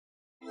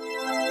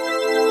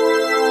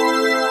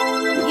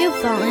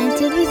fallen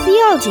into the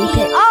theology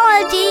pit.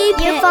 Theology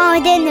pit. You're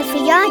falling in the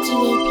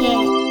theology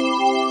pit.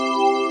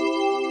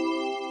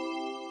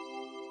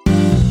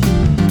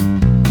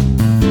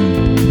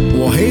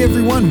 Hey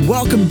everyone,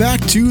 welcome back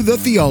to the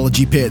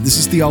Theology Pit. This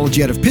is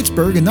Theology out of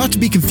Pittsburgh, and not to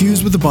be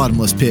confused with the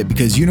bottomless pit,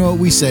 because you know what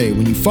we say,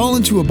 when you fall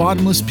into a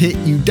bottomless pit,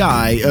 you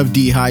die of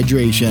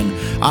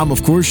dehydration. I'm,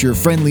 of course, your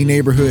friendly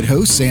neighborhood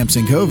host,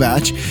 Samson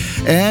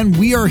Kovach, and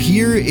we are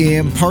here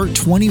in part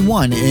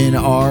 21 in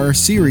our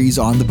series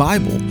on the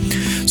Bible.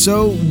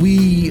 So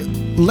we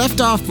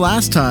left off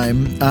last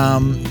time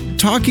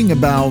talking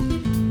about,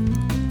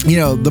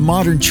 the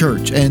modern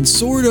church and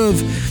sort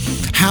of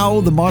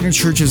how the modern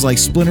church is like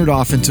splintered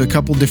off into a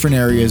couple different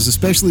areas,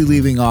 especially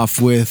leaving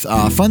off with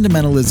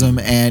fundamentalism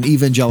and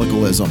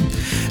evangelicalism.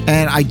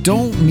 And I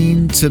don't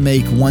mean to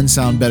make one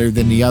sound better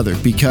than the other,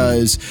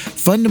 because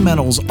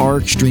fundamentals are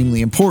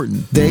extremely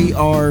important. They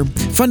are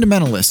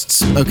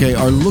fundamentalists,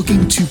 are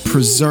looking to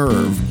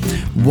preserve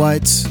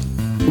what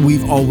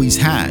we've always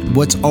had,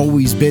 what's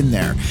always been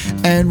there.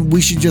 And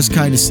we should just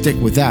kind of stick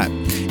with that.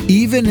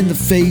 Even in the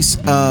face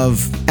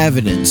of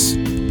evidence,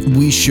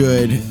 we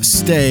should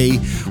stay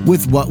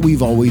with what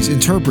we've always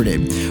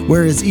interpreted.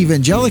 Whereas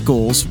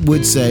evangelicals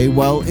would say,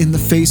 well, in the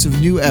face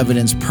of new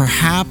evidence,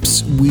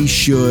 perhaps we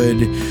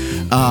should,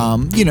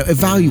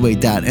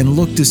 evaluate that and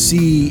look to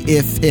see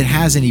if it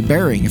has any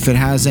bearing, if it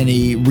has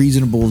any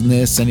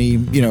reasonableness, any,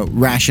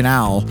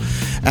 rationale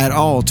at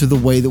all to the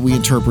way that we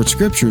interpret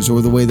scriptures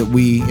or the way that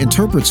we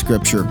interpret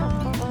scripture.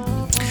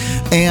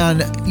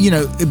 And,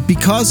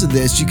 because of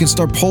this, you can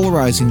start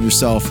polarizing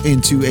yourself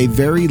into a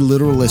very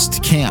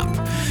literalist camp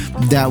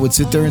that would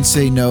sit there and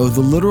say, no,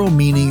 the literal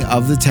meaning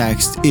of the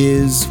text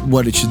is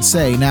what it should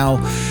say. Now,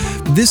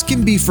 this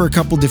can be for a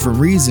couple different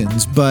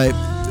reasons, but,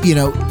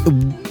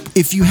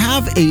 if you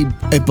have a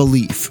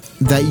belief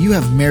that you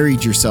have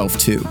married yourself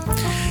to,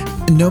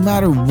 no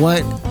matter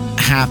what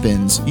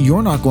happens,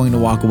 you're not going to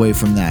walk away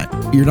from that.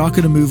 You're not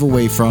going to move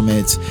away from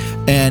it.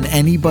 And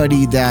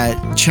anybody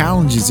that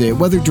challenges it,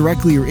 whether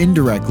directly or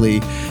indirectly,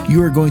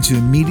 you are going to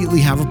immediately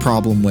have a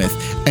problem with,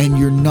 and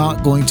you're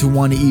not going to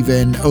want to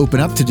even open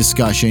up to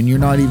discussion. You're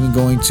not even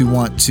going to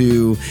want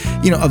to,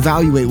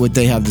 evaluate what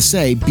they have to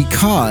say,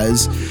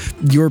 because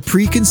your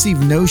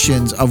preconceived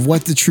notions of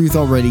what the truth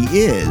already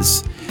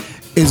is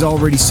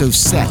already so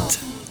set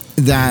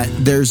that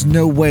there's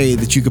no way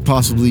that you could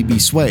possibly be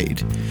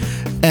swayed.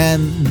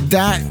 And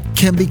that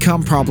can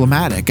become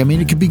problematic. I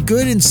mean, it can be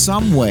good in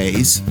some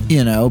ways,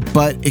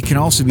 but it can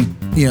also be,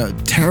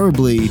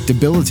 terribly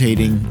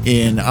debilitating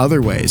in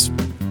other ways.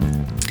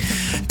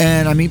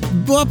 And I mean,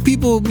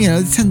 people, they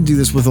tend to do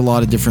this with a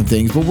lot of different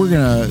things, but we're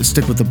going to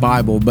stick with the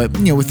Bible. But,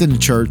 within the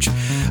church,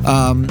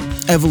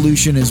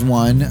 evolution is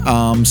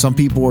one. Some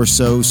people are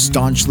so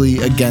staunchly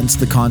against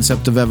the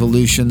concept of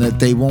evolution that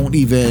they won't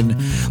even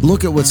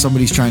look at what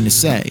somebody's trying to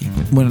say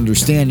when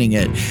understanding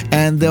it.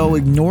 And they'll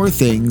ignore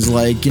things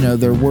like,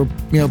 there were,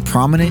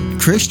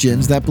 prominent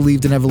Christians that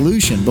believed in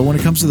evolution. But when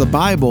it comes to the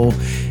Bible,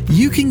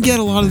 you can get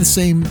a lot of the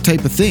same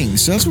type of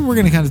things. So that's what we're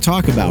going to kind of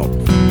talk about.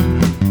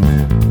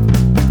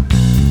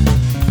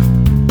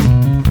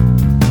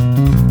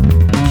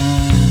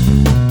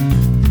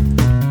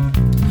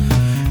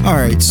 All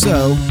right,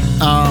 so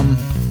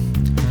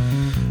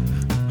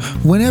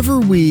whenever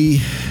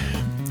we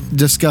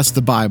discuss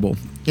the Bible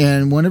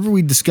and whenever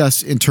we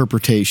discuss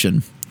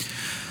interpretation,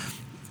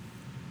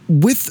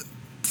 with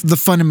the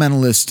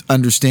fundamentalist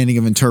understanding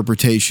of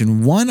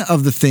interpretation, one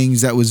of the things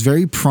that was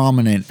very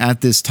prominent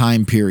at this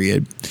time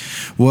period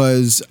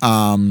was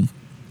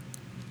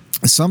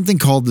something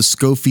called the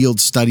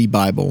Scofield Study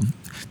Bible.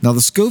 Now,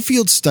 the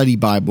Scofield Study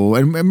Bible,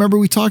 and remember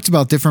we talked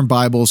about different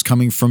Bibles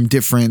coming from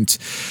different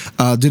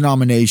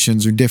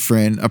denominations or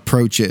different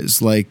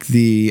approaches, like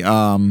the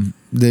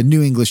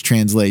New English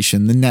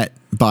Translation, the Net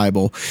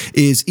Bible,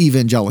 is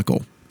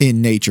evangelical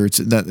in nature. It's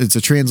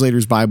a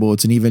translator's Bible.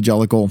 It's an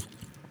evangelical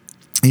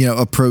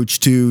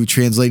approach to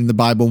translating the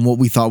Bible and what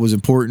we thought was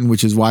important,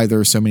 which is why there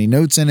are so many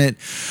notes in it,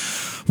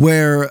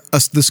 where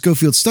the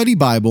Scofield Study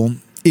Bible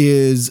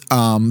is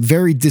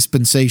very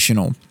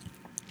dispensational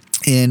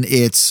in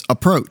its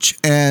approach.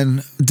 And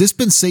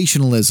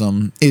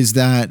dispensationalism is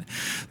that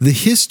the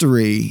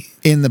history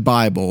in the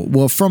Bible,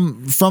 well,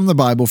 from the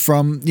Bible,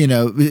 from,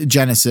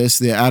 Genesis,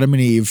 the Adam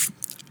and Eve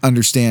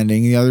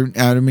understanding, the other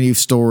Adam and Eve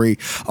story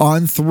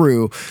on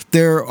through,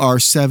 there are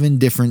 7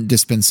 different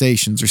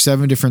dispensations or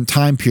 7 different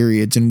time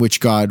periods in which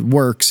God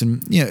works,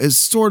 and is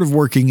sort of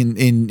working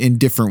in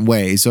different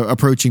ways, or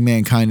approaching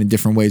mankind in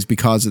different ways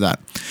because of that.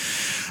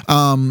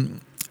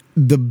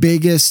 The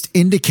biggest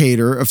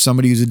indicator of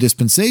somebody who's a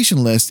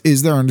dispensationalist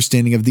is their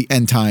understanding of the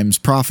end times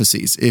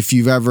prophecies. If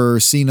you've ever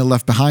seen the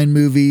Left Behind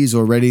movies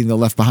or read the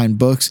Left Behind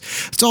books,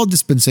 it's all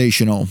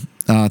dispensational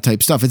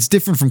type stuff. It's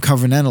different from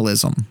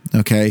covenantalism.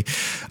 Okay.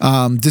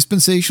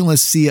 Dispensationalists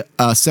see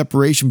a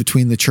separation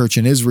between the church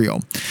and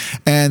Israel.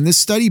 And this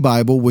study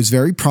Bible was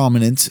very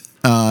prominent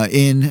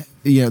in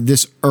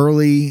this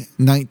early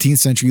 19th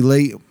century,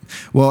 late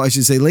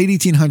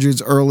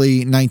 1800s,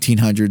 early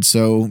 1900s.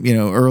 So,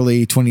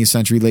 early 20th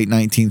century, late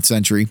 19th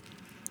century.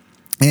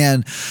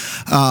 And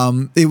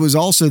it was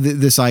also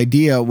this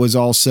idea was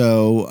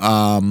also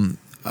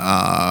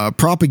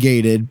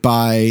propagated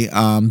by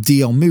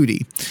D.L.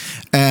 Moody.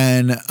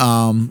 And,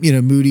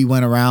 Moody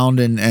went around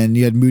and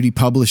you had Moody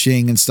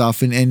Publishing and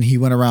stuff. And he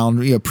went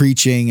around,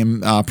 preaching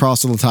and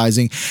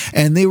proselytizing.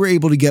 And they were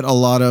able to get a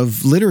lot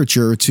of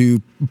literature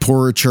to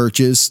poorer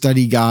churches,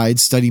 study guides,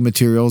 study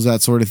materials,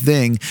 that sort of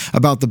thing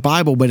about the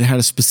Bible, but it had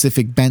a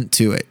specific bent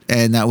to it.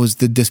 And that was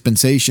the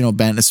dispensational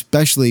bent,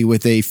 especially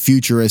with a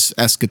futurist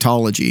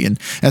eschatology. And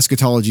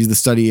eschatology is the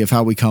study of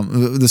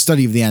the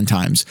study of the end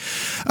times.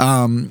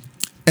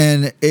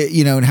 And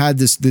it had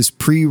this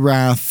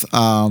pre-wrath,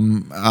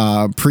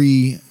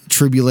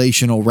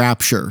 pre-tribulational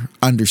rapture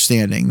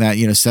understanding that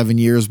 7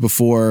 years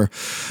before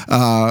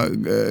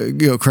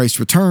Christ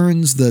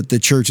returns, that the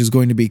church is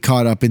going to be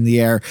caught up in the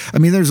air. I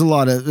mean, there's a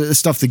lot of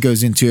stuff that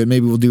goes into it.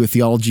 Maybe we'll do a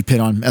theology pit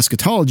on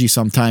eschatology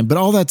sometime. But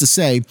all that to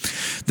say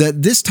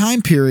that this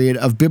time period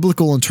of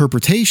biblical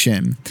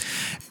interpretation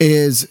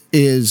is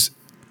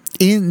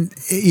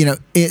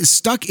it's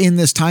stuck in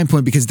this time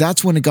point because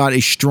that's when it got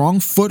a strong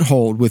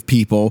foothold with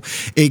people.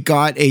 It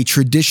got a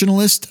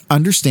traditionalist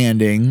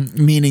understanding,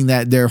 meaning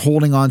that they're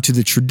holding on to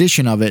the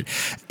tradition of it,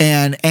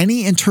 and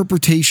any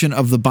interpretation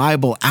of the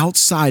Bible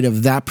outside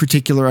of that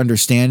particular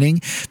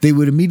understanding, they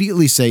would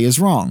immediately say is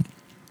wrong.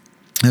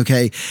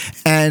 Okay.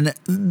 And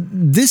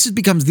this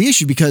becomes the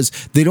issue because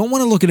they don't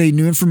want to look at any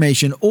new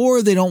information,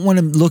 or they don't want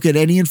to look at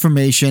any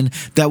information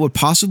that would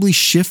possibly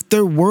shift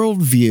their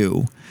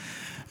worldview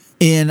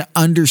in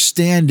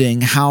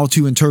understanding how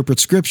to interpret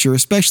scripture,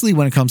 especially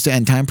when it comes to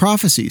end time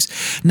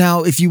prophecies.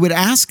 Now, if you would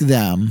ask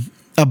them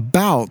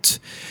about,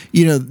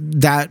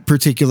 that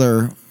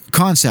particular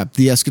concept,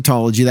 the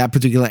eschatology, that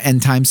particular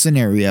end time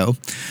scenario,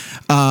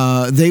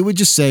 they would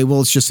just say,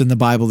 well, it's just in the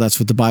Bible. That's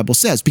what the Bible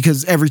says.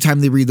 Because every time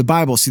they read the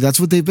Bible, see, that's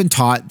what they've been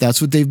taught.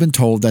 That's what they've been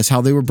told. That's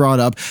how they were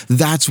brought up.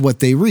 That's what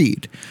they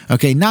read.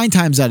 Okay. 9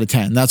 times out of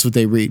 10, that's what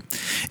they read.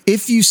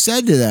 If you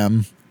said to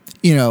them,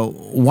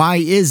 why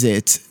is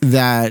it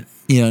that,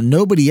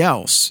 nobody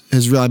else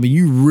has really,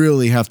 you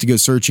really have to go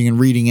searching and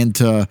reading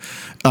into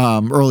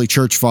early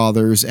church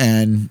fathers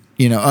and,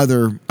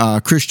 other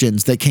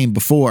Christians that came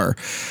before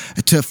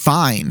to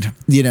find,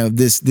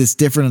 this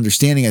different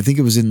understanding. I think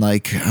it was in I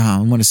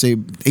want to say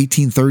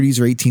 1830s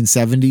or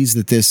 1870s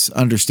that this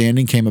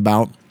understanding came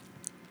about.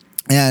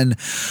 And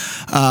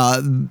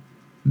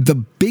the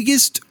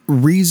biggest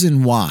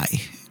reason why,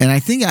 and I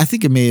think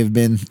it may have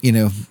been,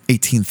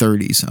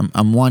 1830s.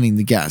 I'm wanting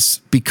to guess,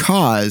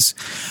 because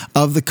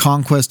of the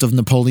conquest of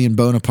Napoleon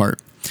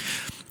Bonaparte.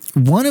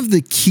 One of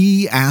the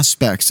key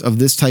aspects of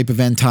this type of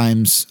end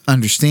times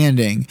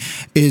understanding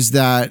is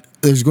that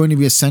there's going to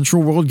be a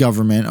central world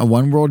government, a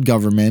one world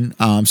government,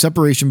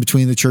 separation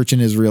between the church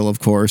and Israel, of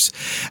course,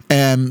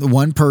 and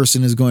one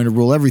person is going to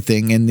rule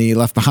everything. In the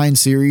Left Behind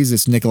series,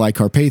 it's Nicolae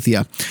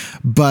Carpathia,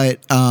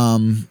 but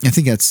I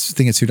think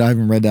that's who, I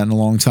haven't read that in a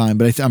long time,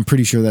 but I'm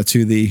pretty sure that's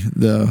who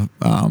the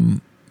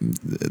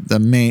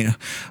main,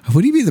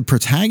 would he be the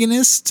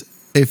protagonist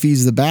if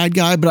he's the bad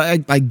guy?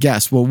 But I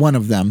guess, well, one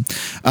of them,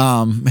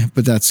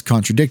 but that's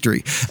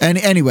contradictory. And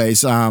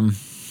anyways,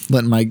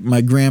 letting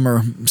my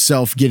grammar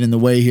self get in the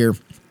way here.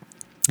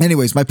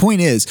 Anyways, my point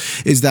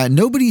is that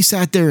nobody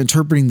sat there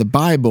interpreting the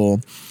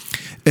Bible,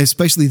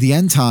 especially the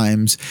end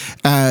times,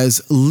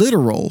 as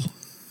literal,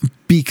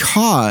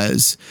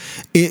 because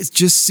it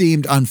just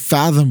seemed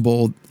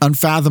unfathomable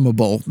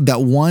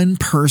that one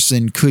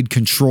person could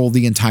control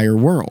the entire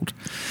world.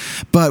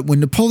 But when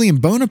Napoleon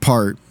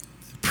Bonaparte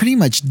pretty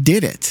much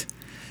did it,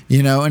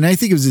 and I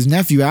think it was his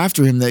nephew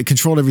after him that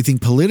controlled everything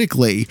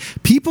politically,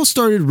 people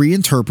started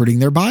reinterpreting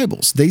their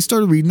Bibles. They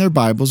started reading their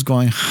Bibles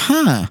going,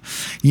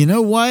 you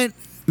know what?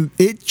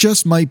 It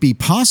just might be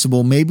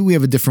possible. Maybe we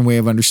have a different way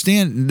of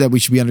understanding that we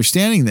should be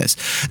understanding this.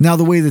 Now,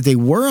 the way that they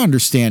were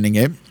understanding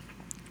it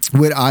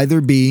would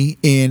either be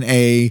in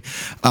a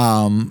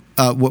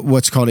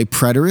what's called a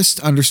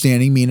preterist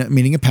understanding,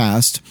 meaning a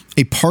past,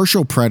 a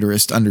partial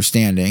preterist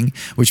understanding,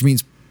 which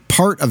means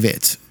part of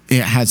it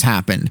has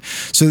happened.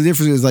 So the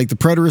difference is, like, the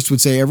preterist would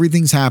say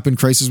everything's happened,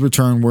 Christ's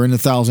return, we're in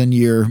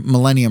 1,000-year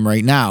millennium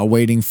right now,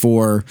 waiting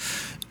for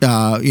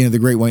the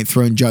great white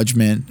throne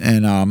judgment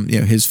and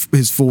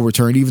his full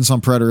return. Even some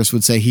preterists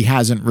would say he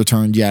hasn't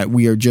returned yet.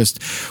 We're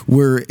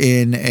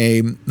in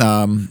a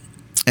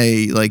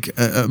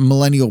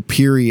millennial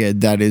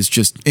period that is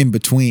just in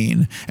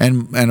between,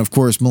 and of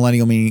course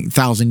millennial meaning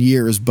 1,000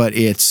 years, but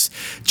it's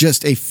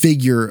just a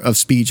figure of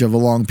speech of a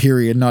long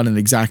period, not an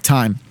exact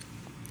time.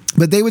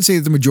 But they would say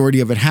that the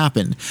majority of it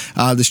happened.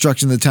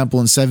 Destruction of the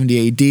temple in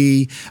 70 AD,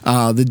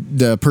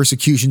 the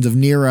persecutions of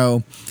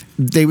Nero,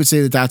 they would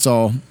say that that's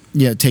all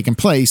taken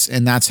place,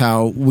 and that's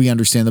how we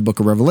understand the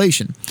book of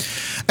Revelation.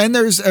 And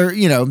there's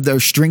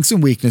strengths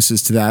and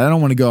weaknesses to that. I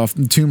don't want to go off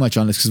too much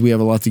on this because we have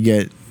a lot to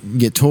get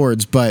get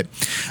towards. But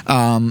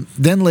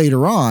then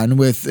later on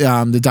with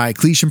the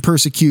Diocletian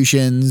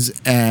persecutions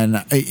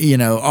and,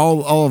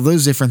 all of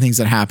those different things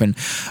that happened,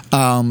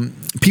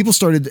 people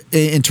started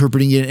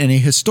interpreting it in a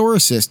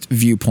historicist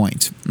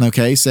viewpoint,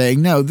 okay,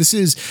 saying, no, this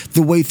is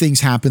the way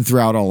things happen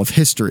throughout all of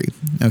history,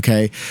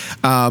 okay?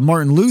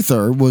 Martin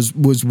Luther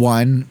was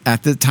one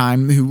at the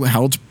time who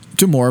held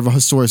to more of a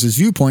historicist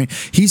viewpoint.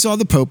 He saw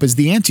the Pope as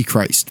the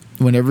Antichrist.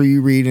 Whenever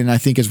you read, and I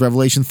think it's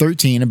Revelation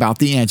 13 about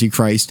the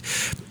Antichrist,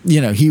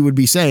 he would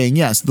be saying,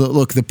 yes,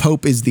 look, the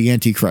Pope is the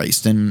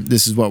Antichrist, and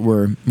this is what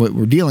we're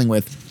dealing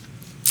with.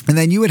 And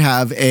then you would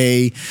have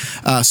a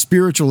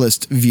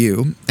spiritualist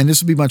view, and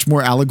this would be much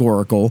more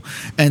allegorical.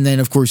 And then,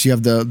 of course, you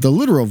have the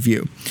literal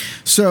view.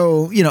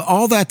 So,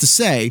 all that to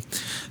say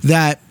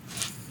that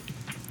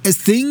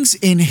things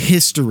in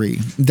history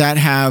that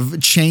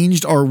have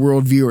changed our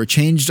worldview or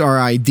changed our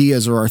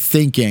ideas or our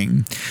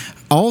thinking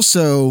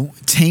also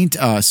taint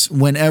us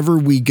whenever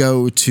we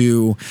go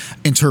to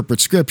interpret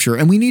scripture.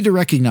 And we need to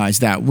recognize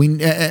that.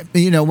 When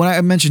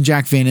I mentioned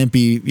Jack Van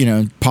Impe,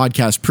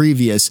 podcast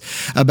previous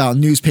about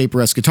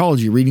newspaper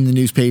eschatology, reading the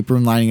newspaper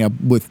and lining up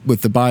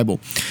with the Bible.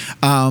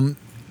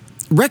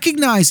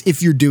 Recognize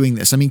if you're doing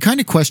this. I mean,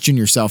 kind of question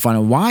yourself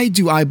on why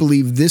do I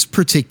believe this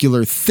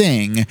particular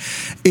thing?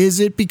 Is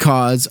it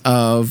because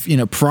of,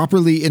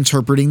 properly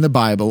interpreting the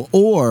Bible,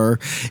 or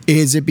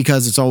is it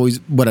because it's always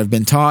what I've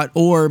been taught,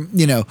 or,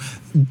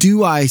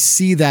 do I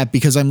see that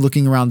because I'm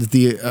looking around at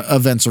the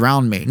events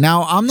around me?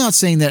 Now, I'm not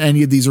saying that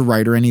any of these are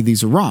right or any of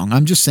these are wrong.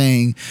 I'm just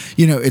saying,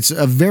 it's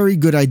a very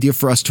good idea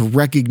for us to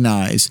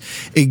recognize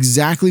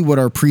exactly what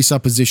our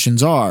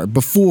presuppositions are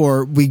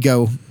before we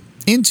go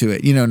into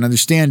it, and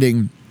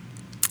understanding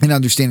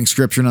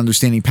scripture and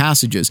understanding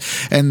passages.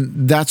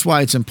 And that's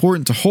why it's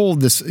important to hold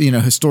this,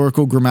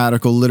 historical,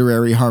 grammatical,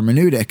 literary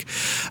hermeneutic,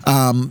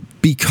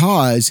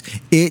 because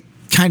it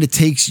kind of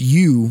takes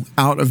you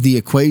out of the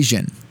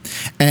equation.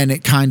 And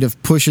it kind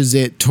of pushes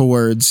it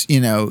towards,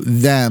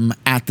 them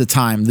at the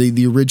time,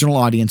 the original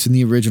audience and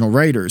the original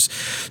writers.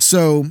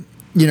 So,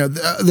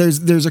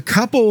 there's a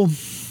couple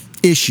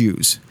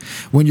issues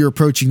when you're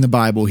approaching the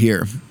Bible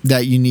here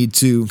that you need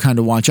to kind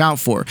of watch out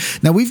for.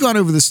 Now, we've gone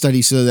over the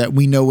study so that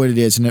we know what it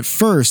is. And at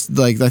first,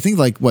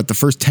 the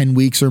first 10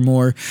 weeks or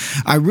more,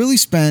 I really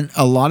spent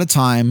a lot of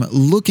time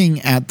looking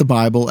at the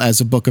Bible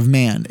as a book of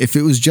man. If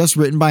it was just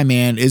written by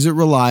man, is it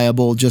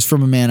reliable just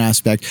from a man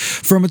aspect?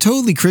 From a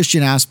totally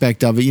Christian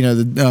aspect of it,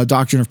 the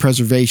doctrine of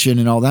preservation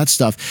and all that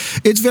stuff,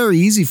 it's very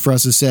easy for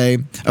us to say,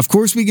 of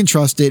course we can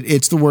trust it.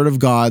 It's the Word of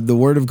God. The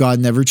Word of God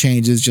never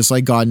changes, just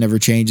like God never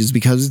changes,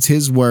 because it's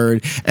His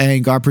Word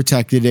and God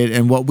protected it.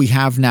 And what we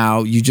have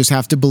now, you just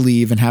have to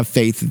believe and have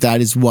faith that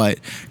that is what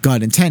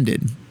God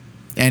intended,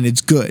 and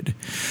it's good.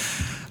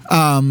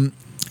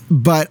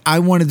 But I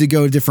wanted to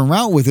go a different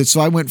route with it, so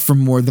I went from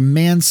more the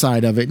man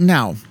side of it.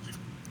 Now,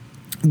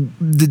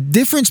 the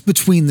difference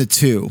between the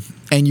two,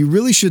 and you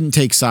really shouldn't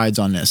take sides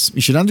on this.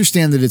 You should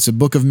understand that it's a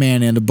book of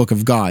man and a book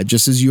of God,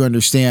 just as you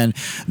understand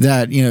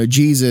that,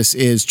 Jesus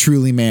is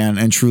truly man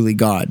and truly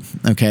God,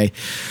 okay?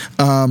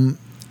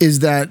 Is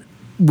that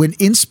when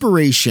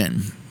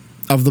inspiration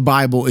of the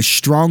Bible is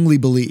strongly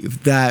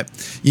believed, that,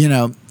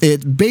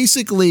 it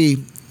basically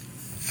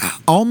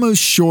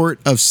almost short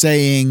of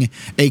saying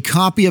a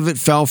copy of it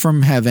fell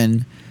from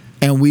heaven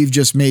and we've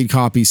just made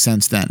copies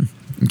since then.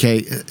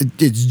 Okay,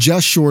 it's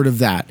just short of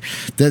that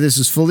this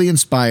is fully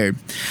inspired.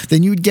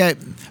 Then you'd get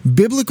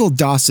biblical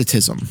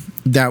Docetism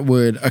that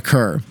would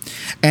occur.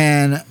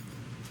 And,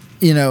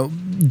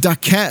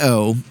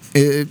 Dokeo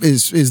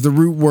is the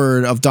root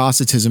word of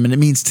Docetism, and it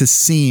means to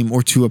seem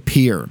or to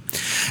appear.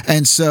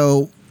 And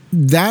so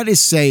that is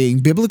saying,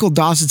 biblical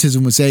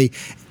Docetism would say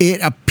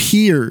it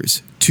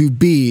appears to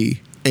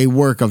be a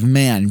work of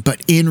man,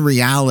 but in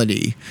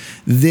reality,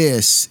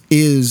 this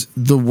is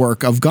the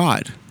work of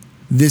God.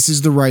 This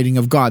is the writing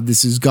of God.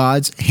 This is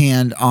God's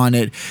hand on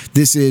it.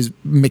 This is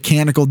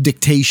mechanical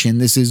dictation.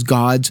 This is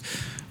God's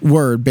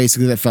word,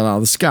 basically, that fell out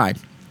of the sky.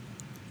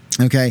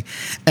 Okay,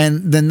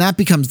 and then that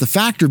becomes the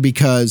factor,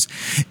 because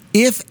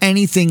if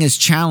anything is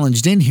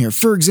challenged in here,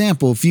 for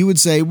example, if you would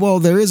say, well,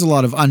 there is a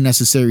lot of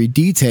unnecessary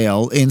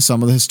detail in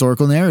some of the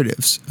historical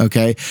narratives,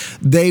 okay,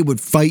 they would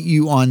fight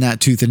you on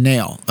that tooth and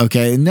nail,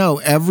 okay? No,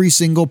 every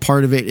single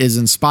part of it is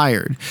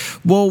inspired.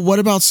 Well, what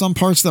about some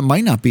parts that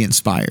might not be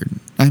inspired?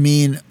 I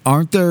mean,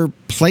 aren't there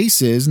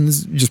places, and this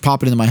is just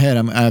popping into my head,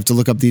 I have to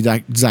look up the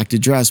exact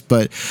address,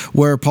 but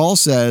where Paul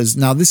says,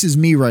 now this is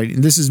me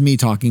writing, this is me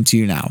talking to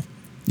you now.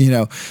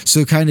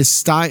 So kind of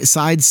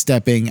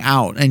sidestepping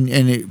out, and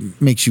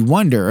it makes you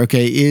wonder,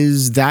 okay,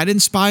 is that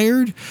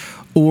inspired,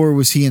 or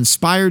was he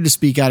inspired to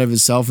speak out of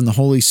himself, and the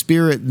Holy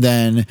Spirit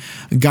then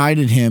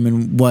guided him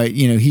in what,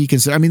 he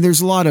considered? I mean,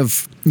 there's a lot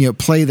of,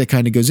 play that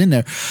kind of goes in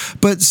there,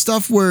 but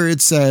stuff where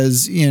it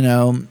says,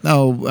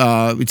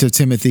 to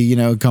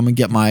Timothy, come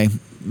and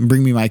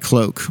bring me my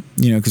cloak,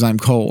 because I'm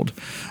cold.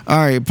 All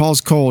right,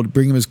 Paul's cold,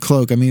 bring him his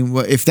cloak. I mean,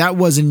 if that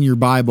wasn't in your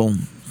Bible,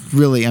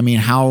 really, I mean,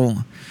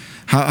 how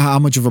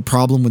much of a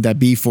problem would that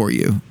be for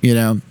you?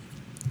 I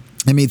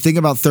mean, think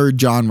about 3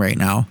 John right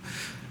now.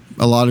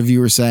 a lot of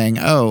you are saying,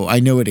 oh, I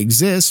know it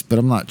exists, but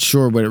I'm not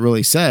sure what it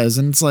really says.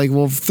 And it's like,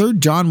 well, if 3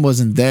 John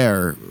wasn't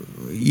there,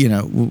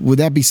 would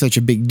that be such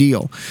a big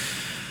deal?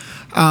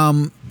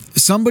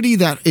 Somebody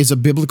that is a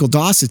biblical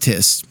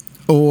Docetist,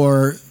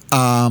 or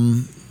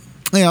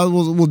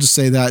we'll just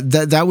say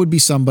that would be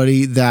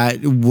somebody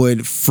that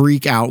would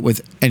freak out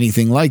with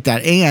anything like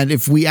that. And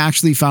if we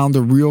actually found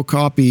a real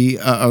copy,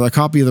 or a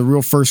copy of the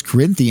real 1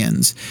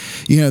 Corinthians,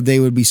 they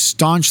would be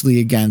staunchly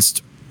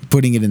against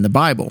putting it in the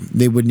Bible.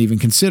 They wouldn't even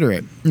consider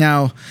it.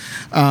 Now,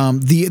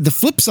 the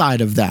flip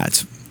side of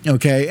that.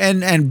 Okay,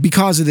 and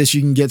because of this, you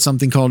can get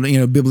something called,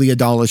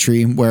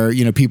 bibliodolatry, where,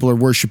 people are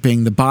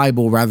worshiping the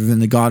Bible rather than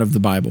the God of the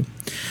Bible.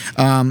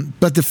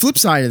 But the flip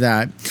side of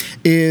that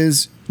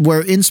is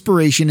where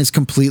inspiration is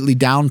completely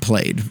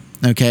downplayed.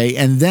 Okay,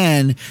 and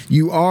then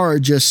you are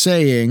just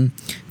saying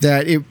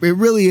that it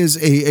really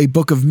is a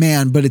book of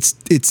man, but it's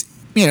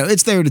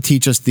there to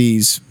teach us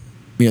these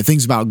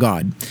things about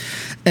God,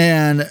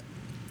 and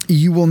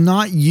you will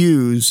not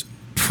use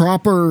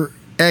proper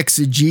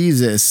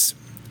exegesis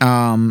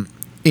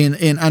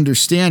in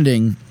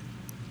understanding,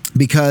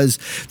 because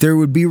there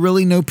would be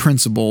really no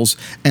principles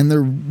and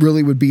there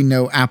really would be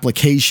no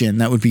application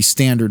that would be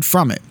standard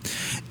from it.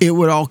 It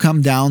would all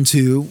come down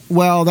to,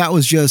 well, that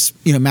was just,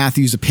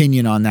 Matthew's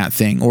opinion on that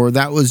thing, or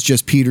that was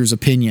just Peter's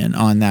opinion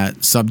on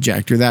that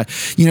subject, or that,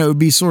 it would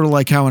be sort of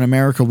like how in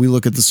America we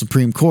look at the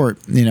Supreme Court,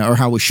 or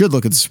how we should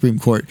look at the Supreme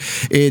Court,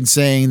 in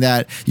saying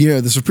that,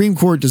 the Supreme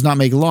Court does not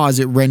make laws,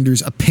 it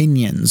renders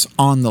opinions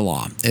on the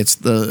law. It's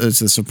the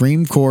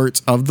Supreme Court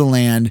of the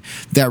land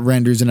that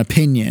renders an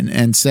opinion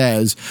and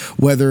says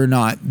whether or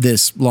not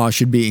this law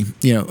should be,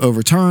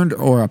 overturned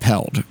or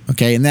upheld.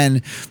 Okay. And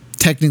then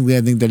technically,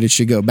 I think that it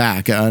should go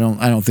back. I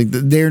don't think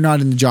that they're not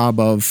in the job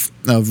of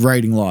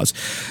writing laws.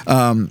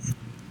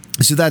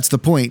 So that's the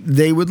point.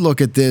 They would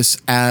look at this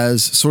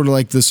as sort of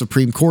like the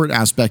Supreme Court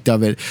aspect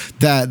of it,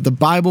 that the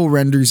Bible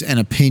renders an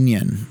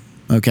opinion.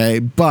 Okay.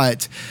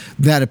 But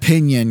that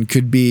opinion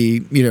could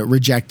be,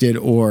 rejected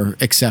or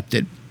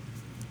accepted.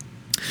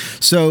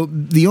 So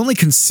the only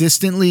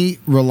consistently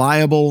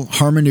reliable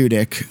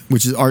hermeneutic,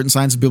 which is art and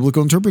science of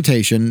biblical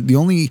interpretation, the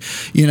only,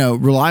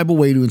 reliable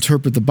way to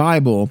interpret the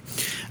Bible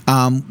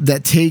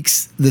that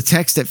takes the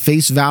text at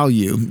face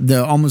value,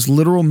 the almost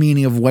literal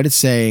meaning of what it's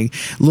saying,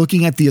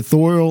 looking at the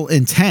authorial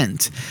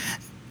intent,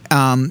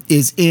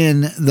 is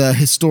in the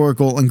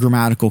historical and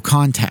grammatical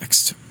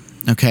context.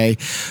 Okay.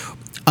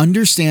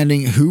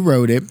 Understanding who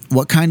wrote it,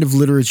 what kind of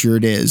literature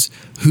it is,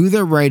 who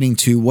they're writing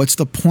to, what's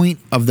the point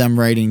of them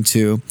writing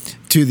to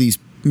these,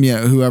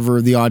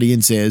 whoever the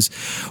audience is,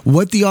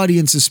 what the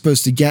audience is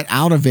supposed to get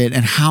out of it,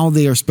 and how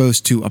they are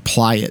supposed to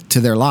apply it to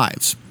their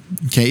lives.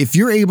 Okay, if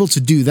you're able to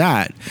do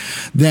that,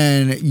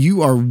 then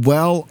you are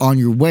well on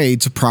your way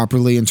to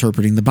properly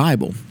interpreting the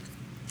Bible.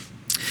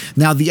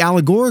 Now, the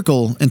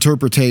allegorical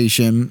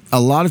interpretation,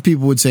 a lot of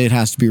people would say it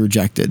has to be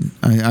rejected.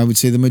 I would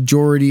say the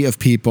majority of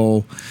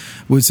people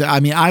would say,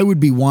 I would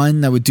be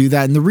one that would do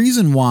that. And the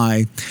reason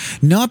why,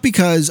 not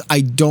because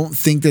I don't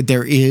think that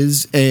there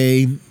is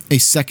a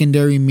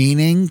secondary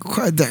meaning,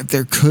 that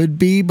there could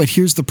be, but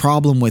here's the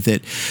problem with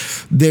it.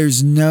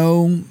 There's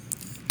no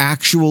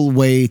actual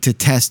way to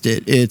test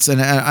it. And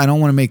I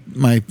don't want to make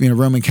my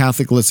Roman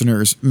Catholic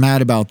listeners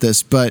mad about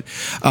this, but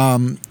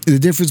the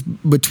difference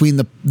between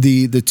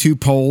the two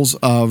poles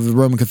of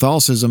Roman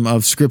Catholicism,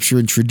 of scripture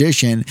and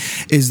tradition,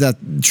 is that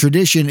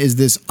tradition is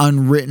this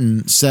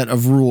unwritten set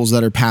of rules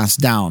that are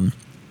passed down,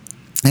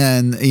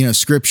 and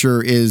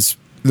scripture is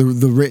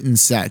the written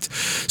set.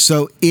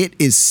 So it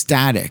is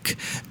static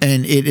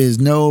and it is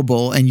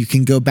knowable, and you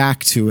can go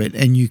back to it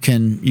and you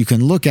can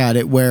look at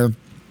it, where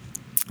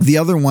the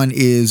other one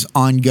is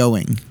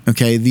ongoing.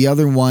 Okay. The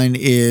other one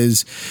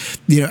is,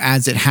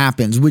 as it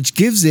happens, which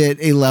gives it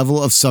a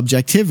level of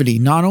subjectivity,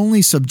 not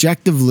only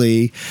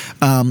subjectively,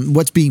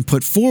 what's being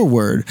put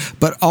forward,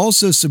 but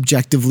also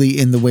subjectively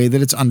in the way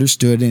that it's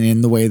understood and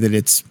in the way that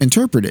it's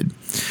interpreted.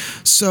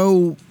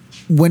 So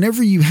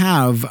whenever you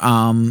have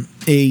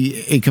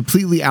a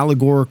completely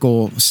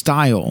allegorical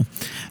style,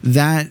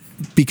 that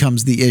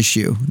becomes the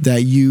issue,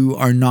 that you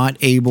are not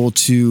able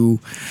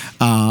to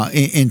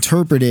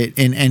interpret it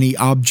in any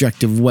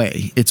objective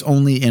way. It's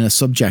only in a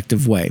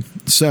subjective way.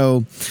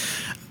 So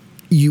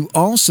you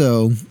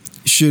also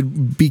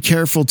should be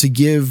careful to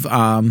give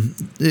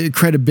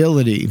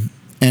credibility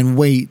and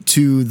weight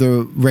to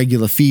the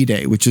regula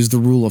fide, which is the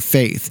rule of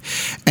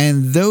faith.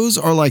 And those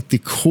are like the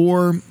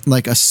core,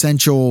 like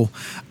essential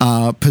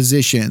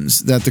positions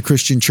that the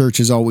Christian church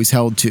has always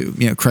held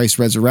to. Christ's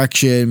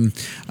resurrection,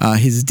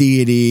 his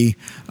deity,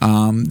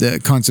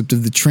 the concept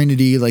of the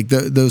Trinity, like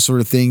those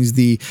sort of things,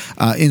 the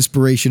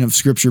inspiration of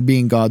Scripture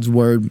being God's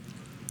word.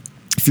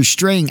 If you're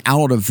straying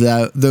out of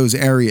those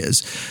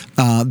areas,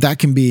 that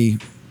can be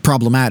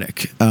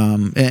problematic.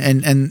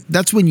 And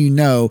that's when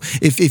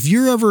if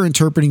you're ever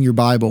interpreting your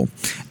Bible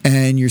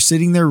and you're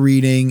sitting there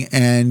reading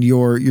and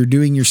you're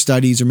doing your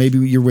studies, or maybe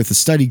you're with a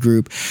study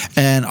group,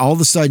 and all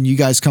of a sudden you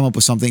guys come up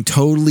with something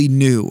totally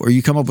new, or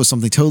you come up with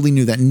something totally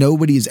new that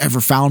nobody has ever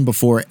found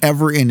before,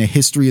 ever in the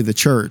history of the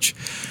church.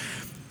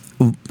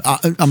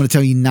 I'm going to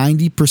tell you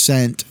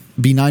 90%,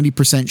 be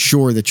 90%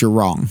 sure that you're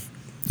wrong.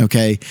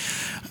 Okay.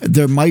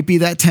 There might be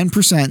that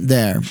 10%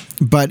 there,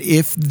 but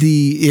if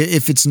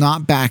it's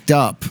not backed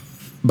up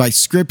by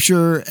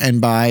scripture and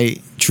by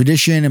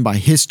tradition and by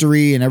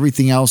history and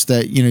everything else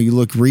that, you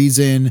look,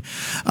 reason,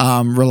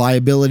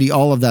 reliability,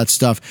 all of that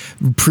stuff,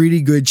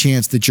 pretty good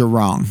chance that you're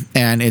wrong.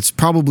 And it's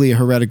probably a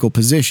heretical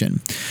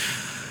position.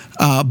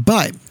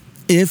 But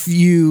if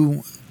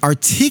you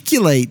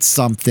articulate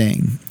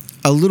something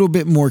a little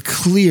bit more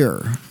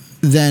clear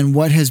than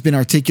what has been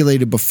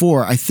articulated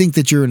before, I think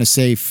that you're in a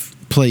safe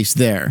place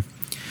there.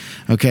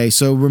 Okay,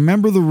 so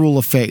remember the rule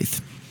of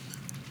faith.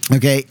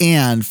 Okay,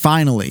 and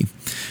finally,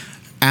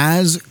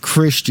 as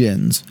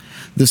Christians,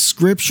 the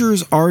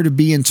scriptures are to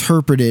be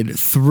interpreted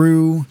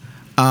through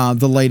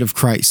the light of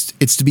Christ.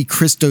 It's to be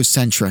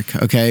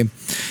Christocentric, okay?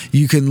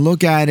 You can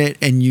look at it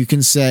and you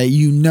can say,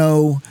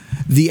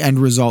 the end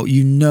result,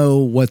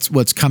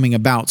 what's coming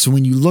about. So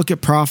when you look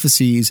at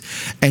prophecies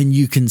and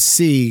you can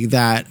see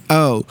that,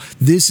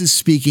 this is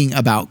speaking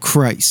about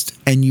Christ,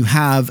 and you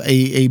have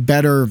a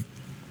better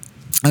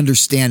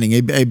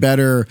understanding, a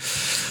better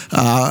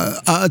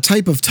a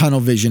type of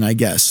tunnel vision, I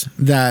guess,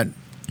 that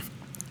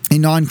a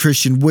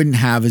non-Christian wouldn't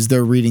have as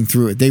they're reading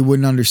through it. They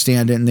wouldn't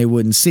understand it and they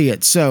wouldn't see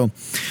it. So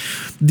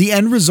the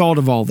end result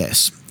of all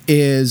this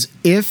is,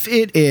 if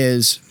it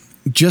is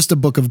just a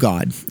book of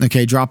God,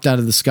 okay, dropped out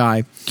of the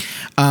sky,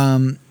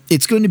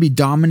 it's going to be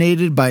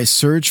dominated by a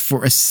search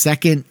for a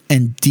second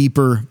and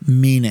deeper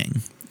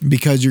meaning,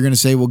 because you're going to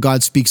say, well,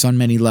 God speaks on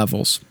many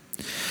levels.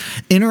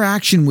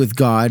 Interaction with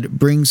God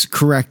brings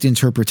correct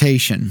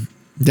interpretation.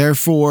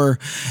 Therefore,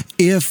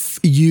 if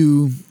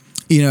you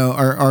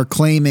are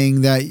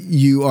claiming that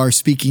you are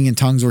speaking in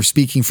tongues or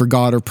speaking for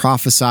God or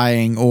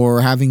prophesying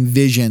or having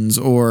visions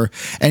or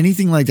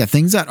anything like that,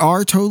 things that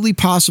are totally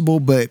possible,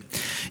 but,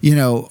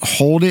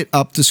 hold it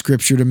up to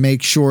scripture to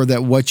make sure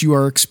that what you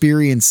are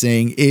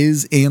experiencing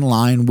is in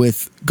line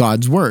with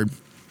God's word.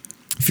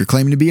 If you're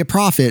claiming to be a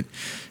prophet,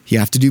 you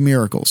have to do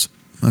miracles.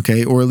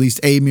 Okay, or at least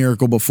a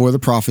miracle before the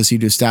prophecy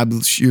to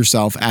establish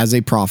yourself as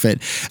a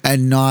prophet,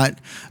 and not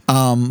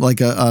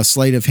like a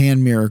sleight of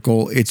hand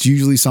miracle. It's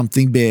usually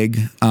something big.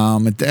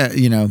 At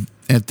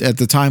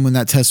the time when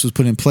that test was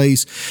put in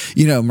place,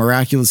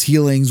 miraculous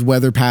healings,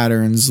 weather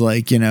patterns,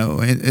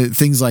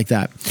 things like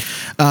that.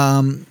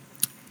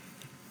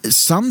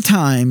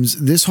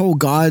 Sometimes this whole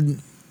God,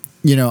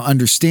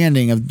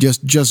 understanding of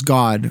just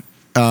God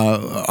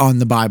on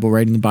the Bible,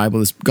 right? In the Bible,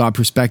 this God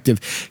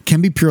perspective can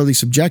be purely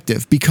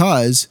subjective,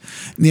 because,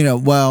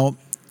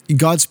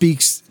 God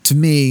speaks to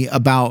me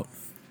about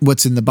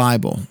what's in the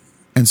Bible.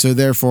 And so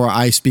therefore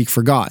I speak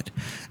for God.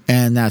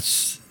 And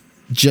that's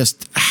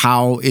just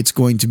how it's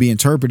going to be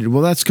interpreted.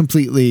 Well, that's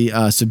completely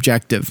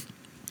subjective.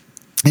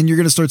 And you're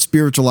going to start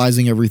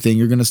spiritualizing everything.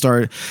 You're going to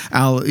start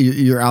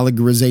your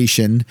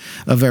allegorization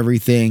of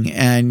everything,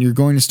 and you're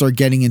going to start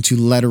getting into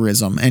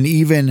letterism. And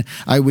even,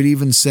 I would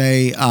even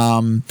say,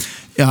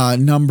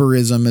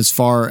 numberism as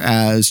far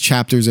as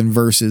chapters and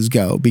verses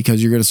go,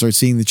 because you're going to start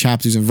seeing the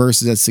chapters and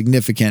verses as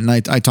significant. And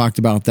I talked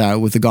about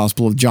that with the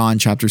Gospel of John,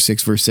 chapter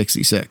 6, verse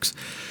 66.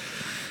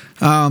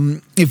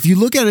 If you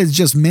look at it as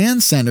just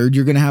man-centered,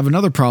 you're going to have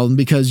another problem,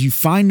 because you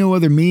find no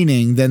other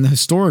meaning than the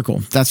historical.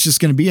 That's just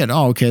going to be it.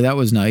 Oh, okay, that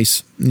was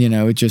nice.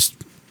 It just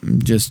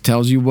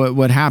tells you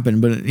what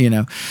happened. But,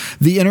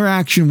 the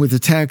interaction with the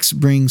text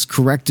brings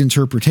correct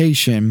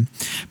interpretation,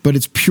 but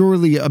it's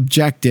purely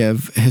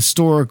objective,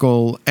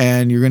 historical,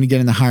 and you're going to get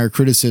into higher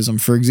criticism.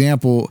 For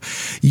example,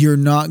 you're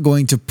not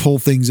going to pull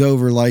things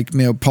over like,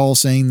 Paul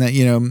saying that,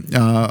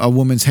 a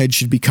woman's head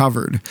should be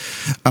covered.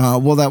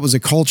 Well, that was a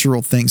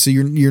cultural thing. So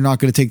you're not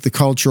going to take the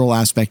cultural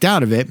aspect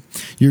out of it.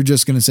 You're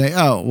just going to say,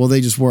 oh, well, they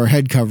just wore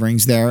head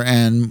coverings there,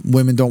 and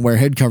women don't wear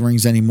head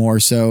coverings anymore.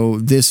 So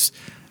this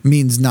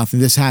means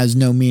nothing. This has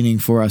no meaning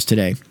for us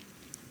today.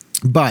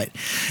 But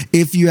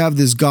if you have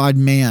this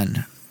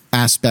God-man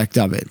aspect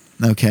of it,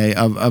 okay,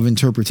 of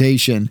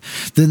interpretation,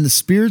 then the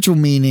spiritual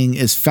meaning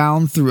is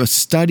found through a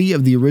study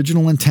of the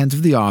original intent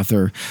of the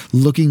author,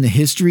 looking the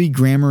history,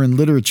 grammar, and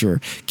literature,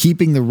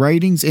 keeping the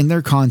writings in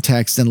their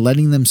context and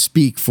letting them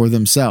speak for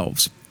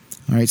themselves.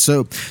 All right,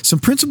 so some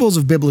principles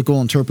of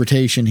biblical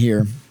interpretation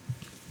here.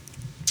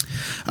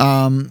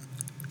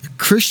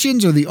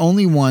 Christians are the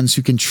only ones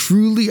who can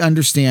truly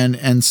understand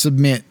and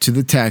submit to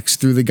the text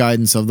through the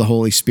guidance of the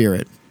Holy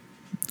Spirit.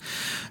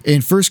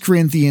 In 1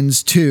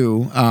 Corinthians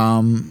 2,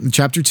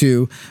 chapter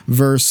 2,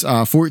 verse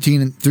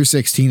 14 through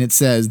 16, it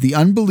says, "The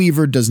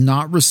unbeliever does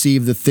not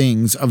receive the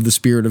things of the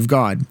Spirit of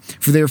God,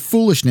 for they are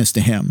foolishness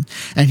to him,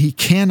 and he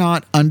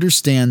cannot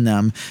understand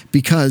them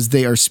because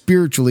they are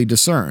spiritually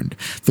discerned.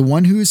 The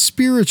one who is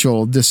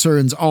spiritual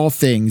discerns all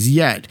things,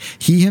 yet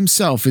he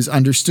himself is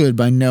understood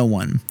by no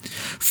one.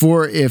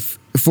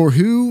 For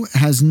who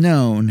has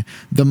known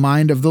the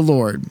mind of the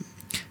Lord,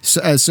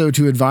 so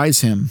to advise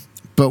him?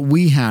 But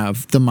we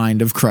have the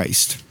mind of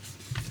Christ."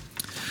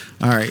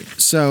 All right,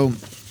 so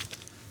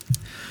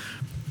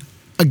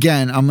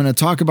again, I'm going to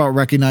talk about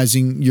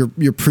recognizing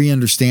your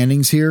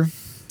pre-understandings here.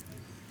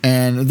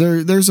 And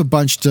there's a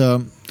bunch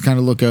to kind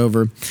of look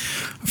over.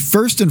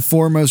 First and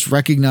foremost,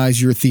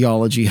 recognize your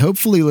theology.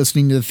 Hopefully,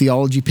 listening to the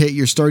Theology Pit,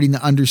 you're starting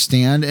to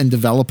understand and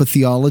develop a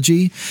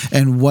theology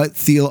and what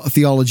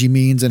theology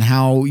means and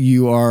how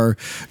you are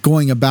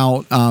going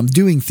about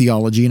doing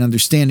theology and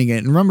understanding it.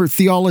 And remember,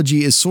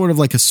 theology is sort of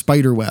like a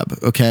spider web,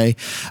 okay?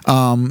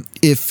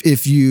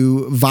 If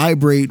you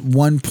vibrate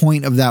one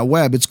point of that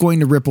web, it's going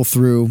to ripple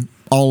through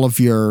all of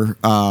your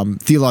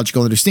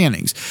theological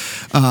understandings.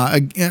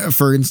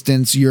 For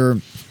instance, your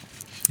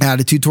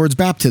attitude towards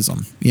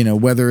baptism,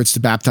 whether it's to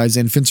baptize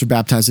infants or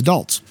baptize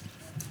adults.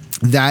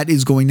 That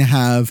is going to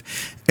have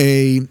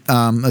a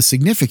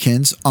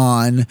significance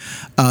on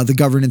the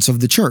governance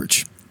of the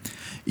church.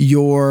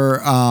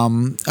 Your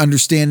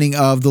understanding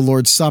of the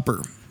Lord's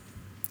Supper,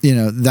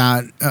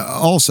 that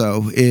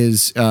also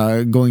is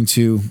going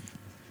to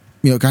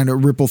kind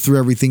of ripple through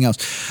everything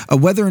else.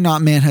 Whether or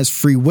not man has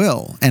free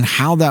will and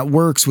how that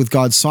works with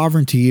God's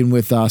sovereignty and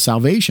with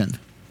salvation.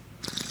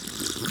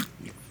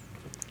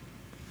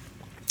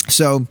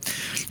 So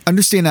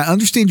understand that.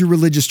 Understand your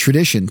religious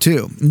tradition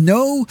too.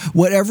 Know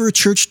whatever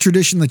church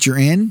tradition that you're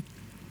in.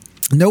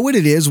 Know what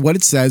it is, what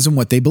it says, and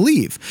what they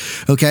believe.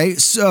 Okay,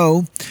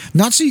 so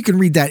not so you can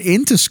read that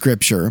into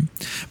Scripture,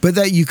 but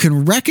that you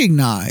can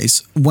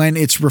recognize when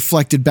it's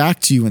reflected back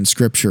to you in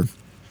Scripture.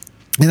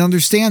 And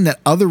understand that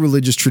other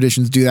religious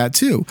traditions do that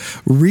too.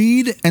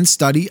 Read and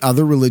study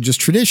other religious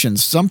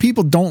traditions. Some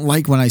people don't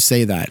like when I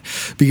say that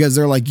because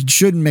they're like, you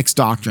shouldn't mix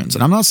doctrines.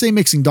 And I'm not saying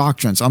mixing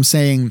doctrines. I'm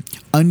saying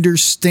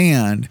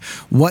understand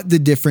what the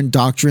different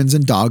doctrines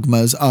and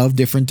dogmas of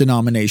different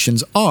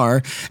denominations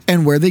are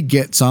and where they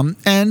get some.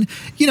 And,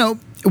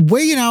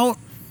 weigh it out,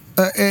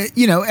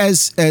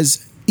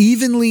 as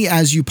evenly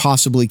as you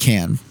possibly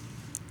can.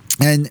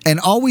 And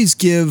always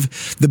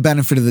give the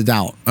benefit of the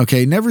doubt,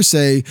 okay? Never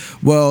say,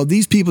 well,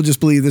 these people just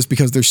believe this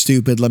because they're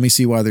stupid. Let me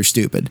see why they're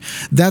stupid.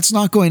 That's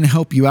not going to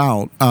help you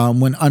out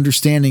when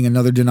understanding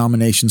another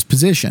denomination's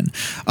position.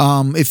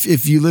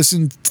 If you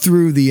listen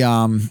through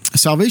the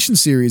Salvation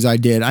series I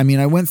did,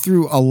 I went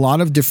through a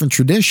lot of different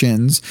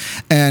traditions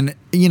and,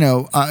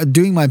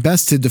 doing my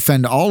best to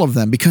defend all of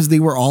them because they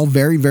were all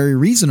very, very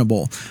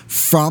reasonable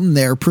from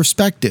their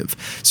perspective.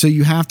 So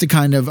you have to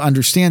kind of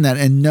understand that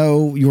and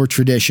know your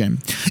tradition.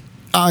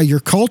 Your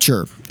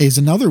culture is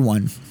another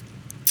one.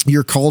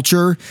 Your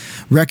culture,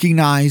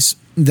 recognize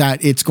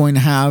that it's going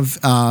to have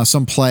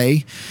some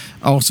play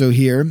also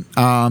here.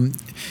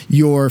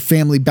 Your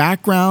family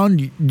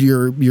background,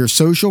 your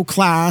social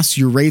class,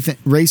 your race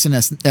and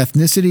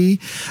ethnicity,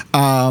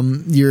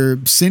 your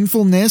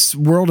sinfulness,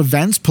 world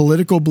events,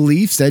 political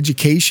beliefs,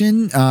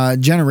 education,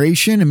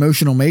 generation,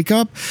 emotional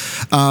makeup.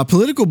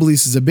 Political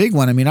beliefs is a big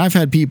one. I've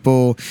had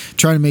people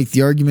try to make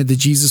the argument that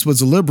Jesus was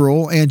a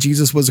liberal and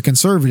Jesus was a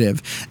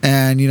conservative.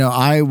 And,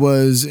 I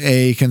was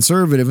a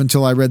conservative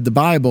until I read the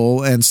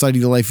Bible and studied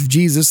the life of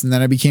Jesus, and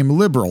then I became a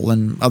liberal.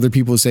 And other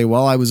people say,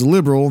 well, I was a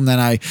liberal, and then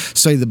I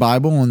studied the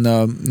Bible and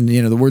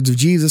the words of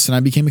Jesus, and I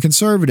became a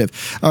conservative.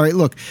 All right,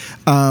 look,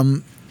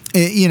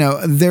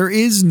 there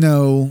is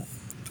no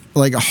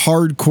like a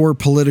hardcore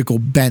political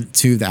bent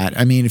to that.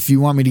 If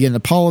you want me to get into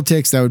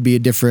politics, that would be a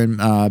different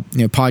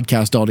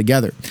podcast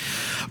altogether.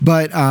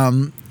 But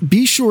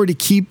be sure to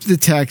keep the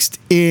text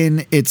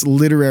in its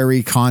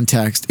literary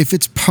context. If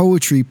it's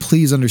poetry,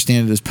 please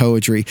understand it as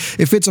poetry.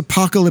 If it's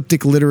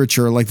apocalyptic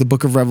literature, like the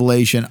Book of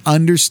Revelation,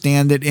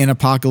 understand it in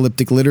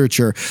apocalyptic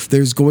literature.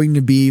 There's going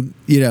to be,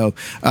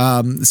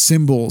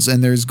 symbols,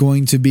 and there's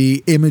going to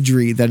be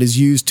imagery that is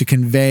used to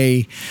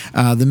convey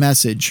the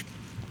message.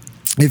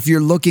 If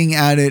you're looking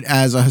at it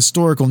as a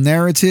historical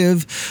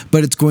narrative,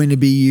 but it's going to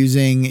be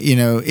using,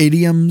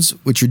 idioms,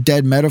 which are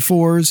dead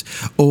metaphors,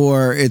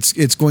 or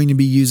it's going to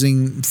be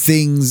using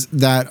things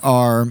that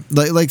are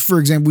like for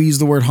example, we use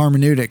the word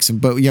hermeneutics,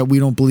 but yet we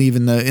don't believe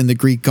in the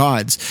Greek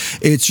gods.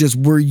 It's just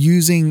we're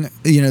using,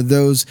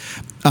 those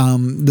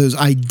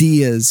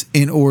ideas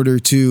in order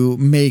to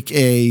make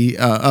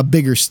a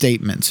bigger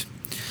statement.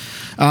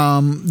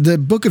 The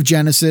book of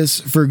Genesis,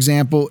 for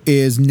example,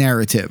 is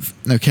narrative,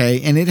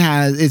 okay? And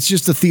it's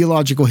just a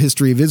theological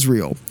history of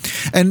Israel.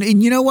 And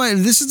you know what?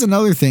 This is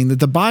another thing, that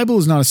the Bible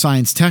is not a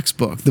science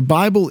textbook. The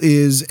Bible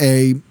is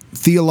a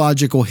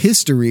theological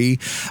history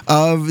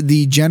of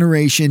the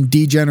generation,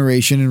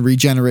 degeneration, and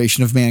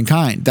regeneration of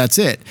mankind. That's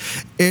it.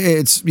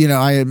 It's,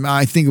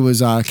 I think it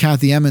was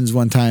Kathy Emmons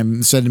one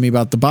time said to me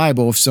about the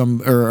Bible,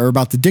 or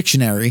about the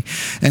dictionary,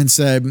 and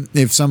said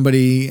if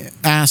somebody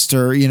asked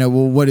her,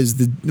 well, what is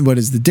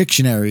the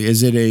dictionary?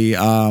 Is it a,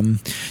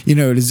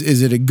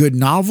 is it a good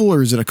novel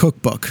or is it a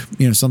cookbook?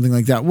 Something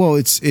like that. Well,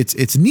 it's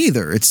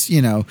neither. It's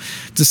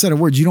it's a set of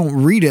words. You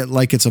don't read it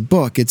like it's a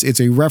book.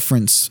 It's a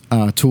reference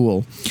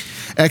tool.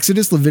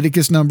 Exodus,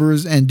 Leviticus,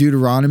 Numbers, and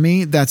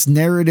Deuteronomy, that's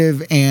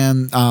narrative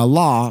and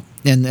law.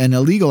 and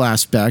a legal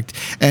aspect,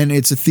 and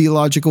it's a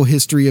theological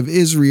history of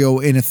Israel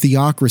in a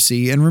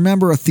theocracy. And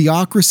remember, a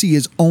theocracy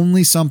is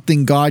only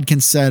something God can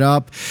set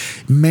up.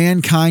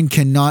 Mankind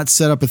cannot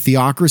set up a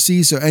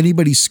theocracy. So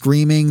anybody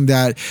screaming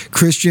that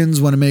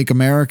Christians want to make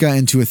America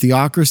into a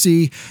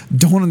theocracy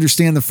don't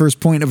understand the first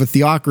point of a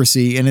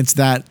theocracy, and it's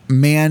that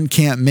man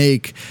can't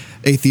make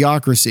a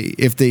theocracy.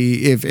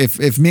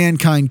 If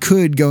mankind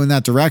could go in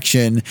that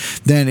direction,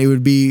 then it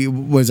would be an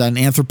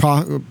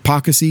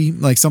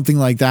anthropocracy, like something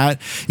like that.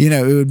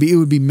 It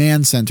would be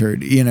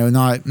man-centered,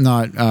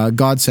 not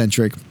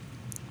God-centric.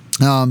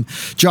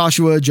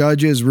 Joshua,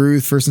 Judges,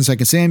 Ruth, 1st and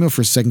 2nd Samuel,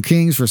 1st and 2nd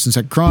Kings, 1st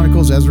and 2nd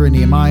Chronicles, Ezra,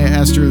 Nehemiah,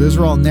 Esther. Those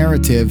are all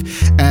narrative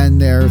and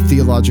they're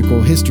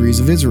theological histories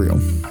of Israel.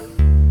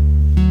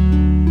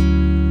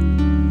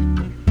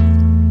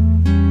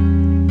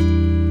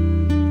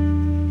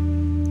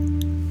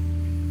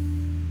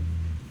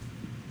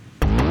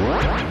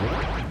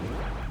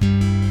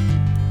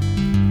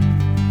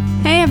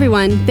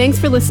 Everyone, thanks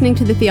for listening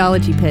to The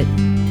Theology Pit.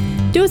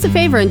 Do us a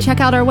favor and check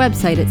out our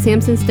website at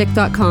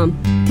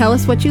samsonstick.com. Tell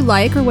us what you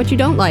like or what you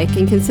don't like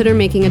and consider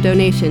making a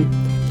donation.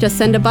 Just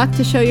send $1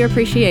 to show your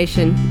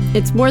appreciation.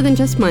 It's more than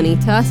just money.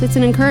 To us, it's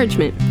an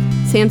encouragement.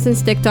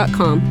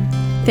 samsonstick.com.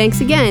 Thanks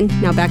again.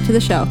 Now back to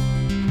the show.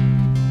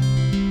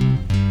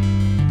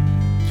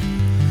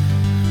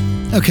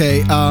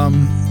 Okay,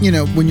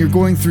 when you're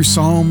going through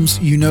Psalms,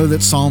 you know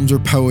that Psalms are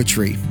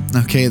poetry.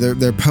 Okay,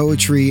 they're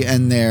poetry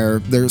and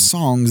they're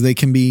songs. They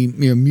can be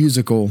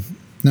musical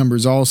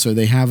numbers also.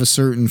 They have a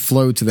certain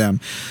flow to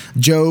them.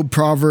 Job,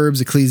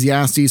 Proverbs,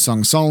 Ecclesiastes, Song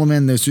of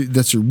Solomon,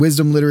 that's your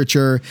wisdom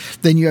literature.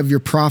 Then you have your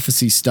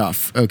prophecy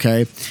stuff,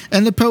 okay?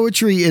 And the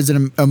poetry is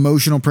an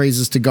emotional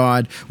praises to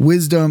God.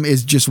 Wisdom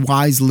is just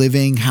wise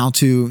living, how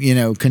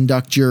to,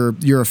 conduct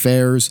your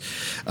affairs.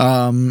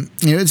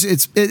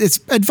 It's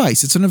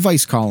advice. It's an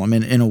advice column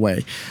in a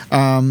way.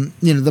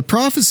 The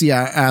prophecy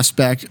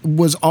aspect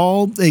was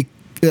all to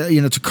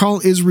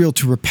call Israel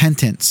to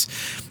repentance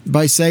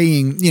by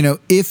saying,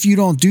 if you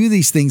don't do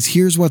these things,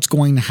 here's what's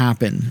going to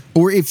happen.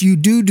 Or if you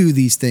do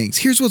these things,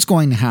 here's what's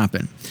going to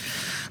happen.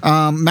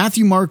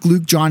 Matthew, Mark,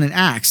 Luke, John, and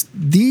Acts.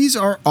 These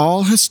are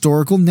all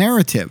historical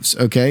narratives,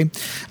 okay?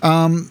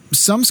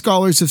 Some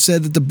scholars have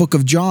said that the book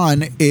of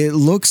John, it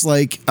looks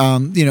like,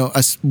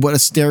 what a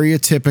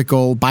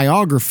stereotypical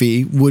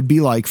biography would be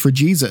like for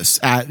Jesus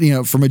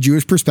from a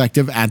Jewish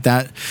perspective at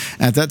that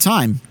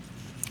time.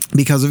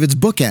 Because of its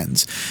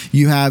bookends.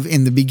 You have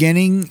in the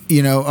beginning,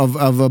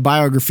 of a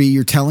biography,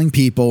 you're telling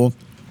people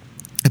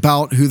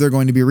about who they're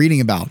going to be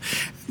reading about.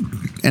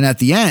 And at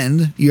the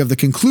end, you have the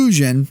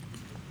conclusion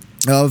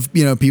of,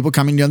 people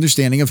coming to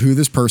understanding of who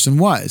this person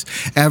was.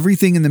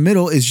 Everything in the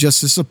middle is just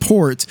to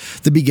support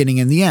the beginning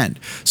and the end.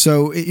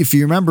 So if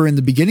you remember in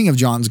the beginning of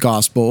John's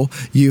gospel,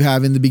 you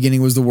have in the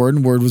beginning was the Word,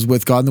 and the Word was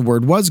with God, and the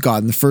Word was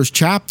God. And the first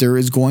chapter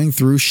is going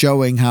through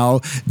showing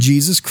how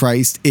Jesus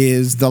Christ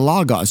is the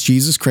Logos.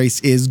 Jesus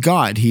Christ is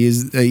God. He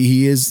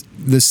is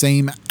the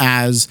same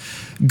as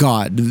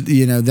God,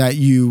 that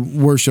you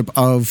worship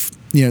of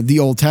the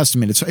Old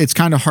Testament. It's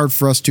kind of hard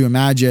for us to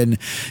imagine,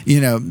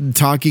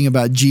 talking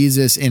about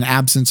Jesus in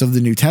absence of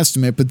the New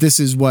Testament, but this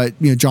is what,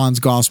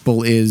 John's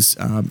gospel is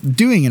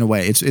doing in a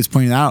way. It's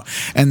pointing out.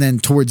 And then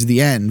towards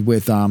the end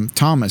with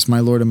Thomas, my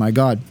Lord and my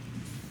God.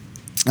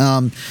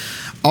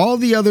 All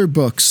the other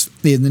books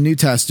in the New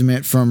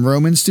Testament, from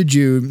Romans to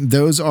Jude,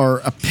 those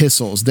are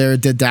epistles. They're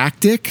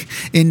didactic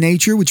in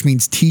nature, which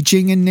means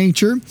teaching in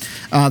nature.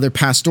 They're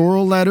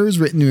pastoral letters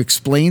written to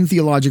explain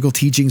theological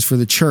teachings for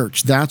the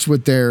church. That's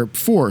what they're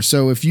for.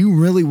 So if you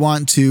really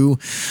want to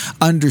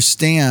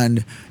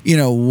understand,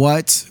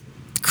 what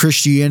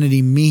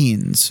Christianity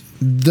means,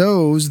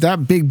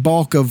 that big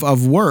bulk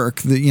of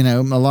work, that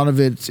a lot of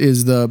it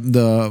is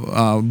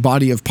the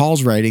body of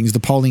Paul's writings, the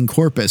Pauline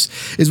corpus,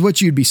 is what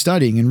you'd be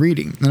studying and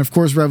reading. And of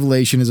course,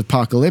 Revelation is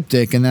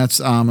apocalyptic, and that's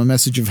a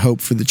message of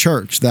hope for the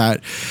church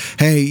that,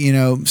 hey,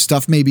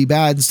 stuff may be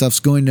bad and stuff's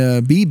going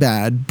to be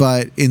bad,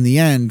 but in the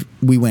end,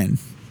 we win,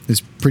 is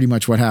pretty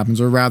much what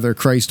happens, or rather,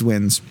 Christ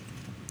wins.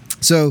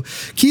 So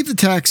keep the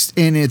text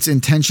in its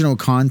intentional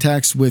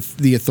context with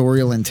the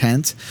authorial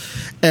intent.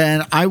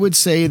 And I would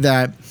say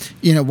that,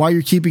 while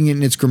you're keeping it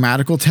in its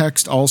grammatical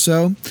text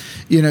also,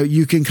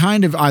 you can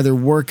kind of either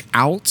work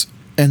out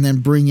and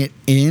then bring it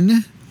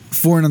in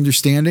for an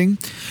understanding.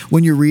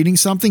 When you're reading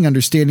something,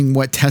 understanding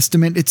what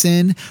testament it's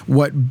in,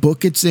 what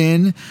book it's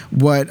in,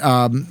 what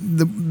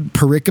the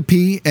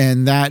pericope,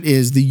 and that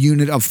is the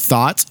unit of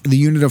thought. The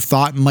unit of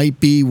thought might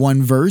be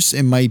one verse,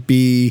 it might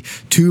be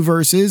 2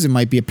 verses, it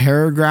might be a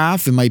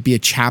paragraph, it might be a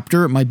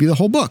chapter, it might be the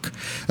whole book.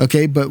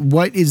 Okay, but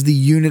what is the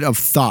unit of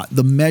thought,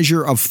 the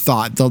measure of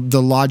thought,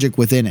 the logic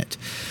within it?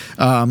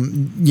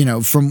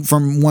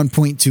 From one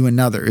point to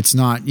another. It's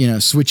not,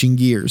 switching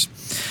gears.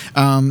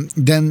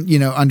 Then,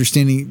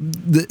 understanding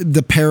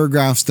the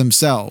paragraphs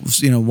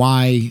themselves,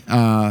 why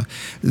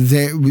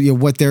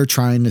what they're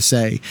trying to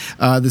say,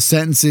 the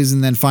sentences,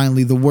 and then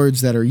finally the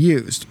words that are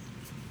used.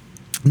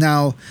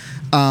 Now,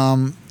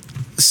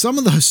 some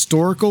of the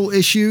historical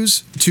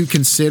issues to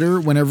consider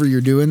whenever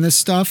you're doing this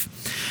stuff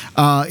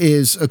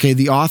is, okay,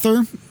 the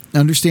author,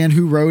 understand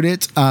who wrote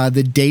it,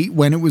 the date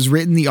when it was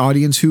written, the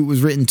audience who it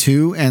was written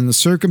to, and the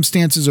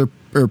circumstances or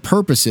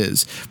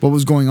purposes, what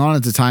was going on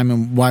at the time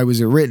and why was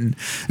it written.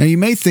 Now, you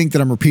may think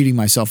that I'm repeating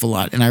myself a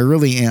lot, and I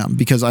really am,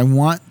 because I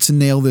want to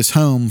nail this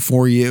home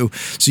for you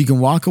so you can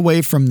walk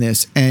away from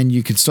this and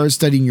you can start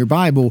studying your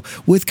Bible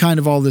with kind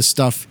of all this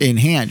stuff in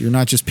hand. You're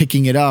not just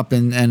picking it up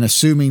and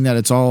assuming that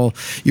it's all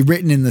you're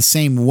written in the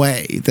same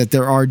way, that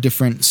there are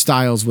different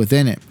styles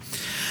within it.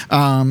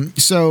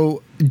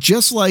 So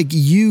just like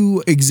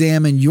you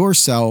examine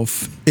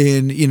yourself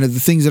in, the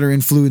things that are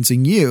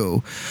influencing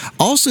you,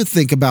 also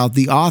think about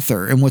the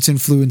author and what's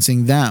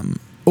influencing them,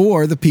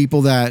 or the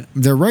people that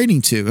they're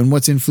writing to and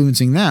what's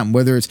influencing them,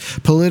 whether it's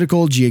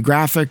political,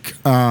 geographic,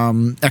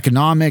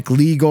 economic,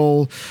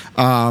 legal,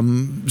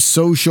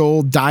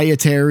 social,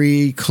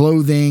 dietary,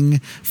 clothing,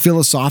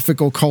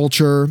 philosophical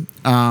culture,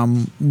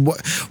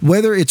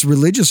 whether it's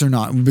religious or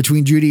not,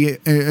 between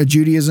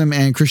Judaism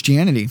and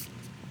Christianity.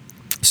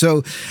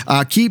 So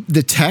keep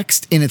the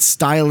text in its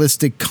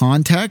stylistic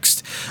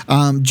context.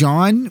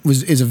 John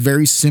is a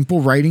very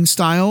simple writing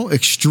style,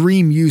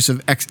 extreme use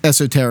of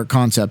esoteric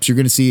concepts. You're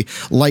going to see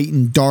light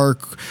and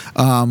dark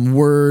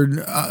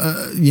words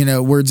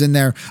in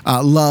there,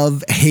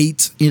 love,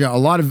 hate, a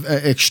lot of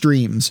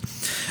extremes.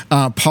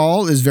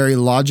 Paul is very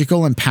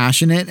logical and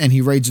passionate, and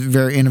he writes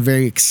in a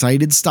very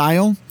excited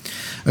style.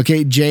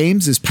 Okay,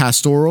 James is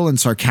pastoral and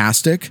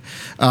sarcastic.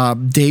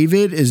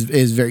 David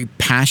is very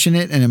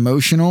passionate and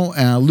emotional.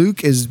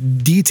 Luke is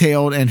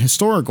detailed and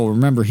historical.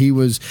 Remember, he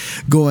was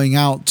going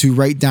out to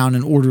write down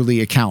an orderly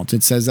account.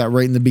 It says that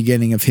right in the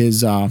beginning of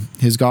his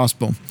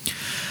gospel.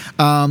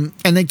 And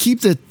then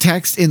keep the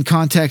text in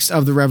context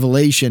of the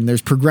revelation.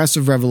 There's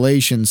progressive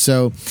revelation.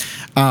 So,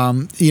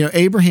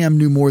 Abraham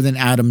knew more than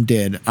Adam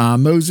did.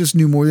 Moses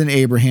knew more than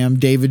Abraham.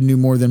 David knew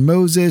more than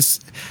Moses.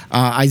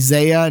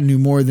 Isaiah knew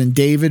more than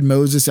David,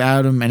 Moses,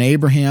 Adam, and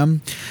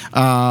Abraham.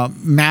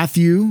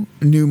 Matthew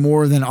knew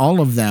more than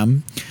all of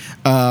them.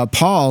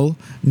 Paul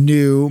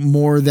knew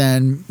more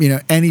than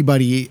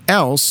anybody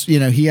else.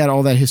 He had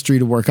all that history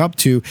to work up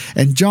to,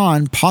 and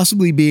John,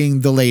 possibly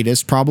being the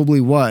latest, probably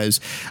was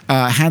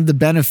had the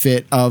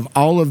benefit of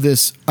all of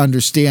this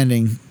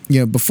understanding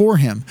before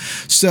him.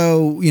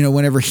 So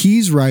whenever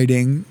he's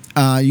writing,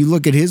 you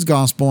look at his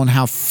gospel and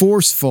how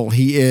forceful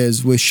he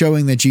is with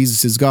showing that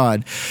Jesus is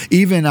God.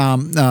 Even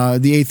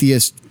the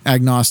atheist,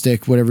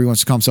 agnostic, whatever he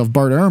wants to call himself,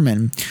 Bart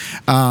Ehrman,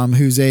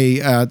 who's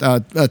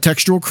a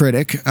textual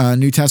critic, a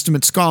New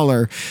Testament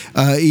scholar,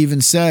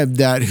 even said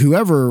that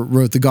whoever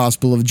wrote the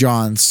Gospel of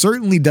John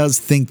certainly does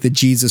think that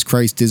Jesus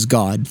Christ is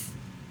God.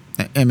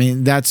 I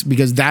mean, that's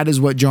because that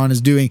is what John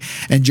is doing.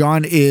 And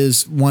John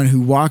is one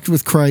who walked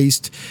with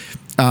Christ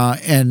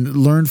and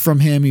learned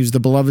from him. He was the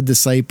beloved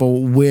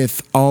disciple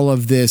with all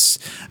of this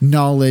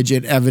knowledge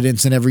and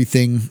evidence and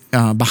everything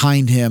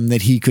behind him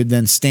that he could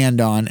then stand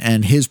on.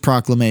 And his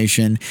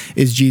proclamation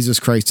is Jesus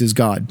Christ is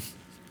God.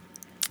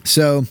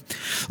 So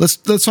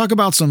let's talk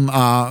about some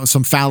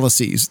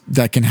fallacies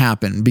that can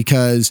happen,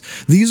 because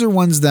these are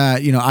ones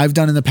that, I've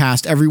done in the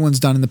past, everyone's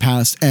done in the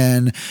past.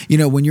 And,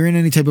 when you're in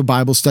any type of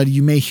Bible study,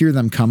 you may hear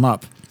them come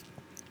up.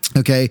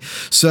 Okay,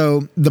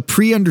 so the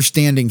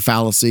pre-understanding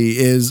fallacy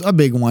is a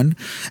big one,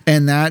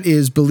 and that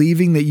is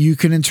believing that you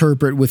can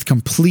interpret with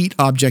complete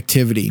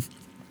objectivity.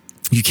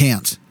 You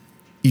can't.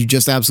 You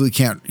just absolutely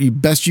can't. The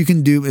best you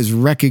can do is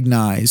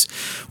recognize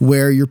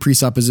where your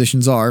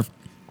presuppositions are,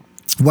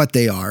 what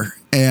they are,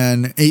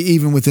 and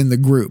even within the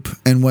group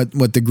and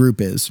what the group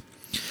is.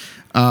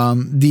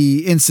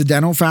 The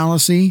incidental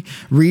fallacy,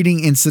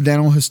 reading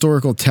incidental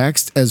historical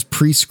text as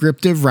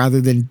prescriptive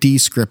rather than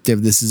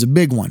descriptive. This is a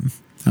big one.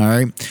 All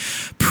right.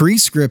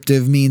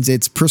 Prescriptive means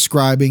it's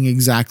prescribing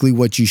exactly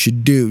what you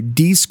should do.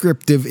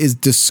 Descriptive is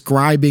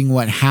describing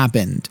what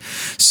happened.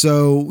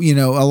 So,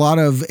 a lot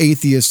of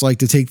atheists like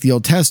to take the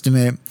Old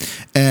Testament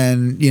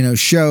and,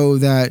 show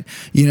that,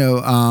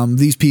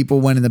 these people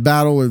went in the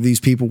battle, or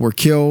these people were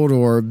killed,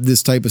 or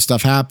this type of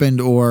stuff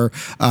happened, or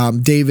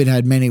David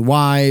had many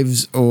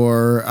wives,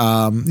 or,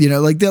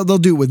 they'll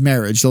do it with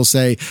marriage. They'll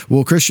say,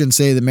 well, Christians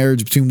say the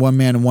marriage between one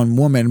man and one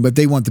woman, but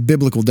they want the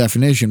biblical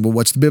definition. Well,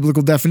 what's the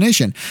biblical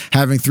definition?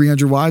 Having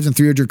 300 wives and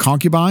 300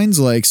 concubines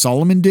like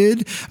Solomon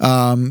did,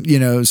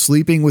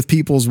 sleeping with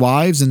people's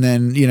wives and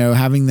then,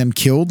 having them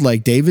killed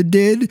like David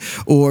did.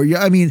 Or,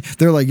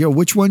 they're like,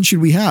 which one should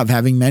we have?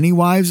 Having many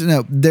wives?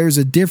 No, there's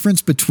a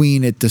difference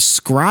between it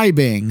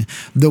describing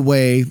the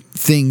way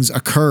things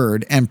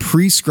occurred and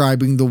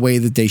prescribing the way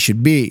that they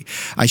should be.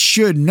 I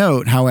should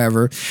note,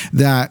 however,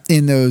 that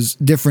in those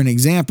different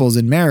examples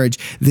in marriage,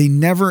 they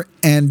never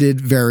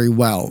ended very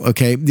well.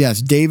 Okay. Yes.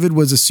 David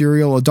was a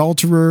serial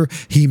adulterer.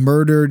 He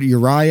murdered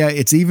Uriah.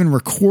 It's even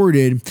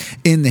recorded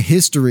in the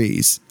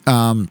histories,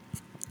 that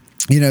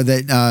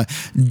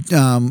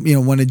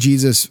one of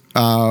Jesus'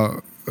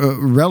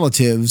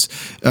 relatives,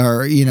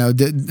 or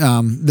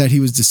that he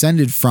was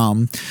descended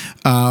from,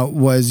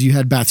 was, you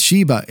had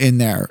Bathsheba in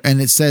there,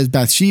 and it says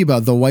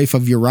Bathsheba, the wife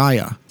of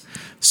Uriah.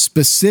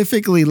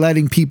 specifically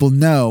letting people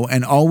know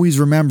and always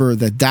remember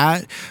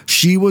that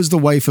she was the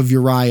wife of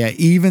Uriah,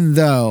 even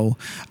though,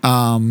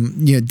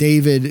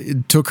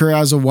 David took her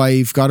as a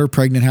wife, got her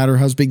pregnant, had her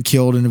husband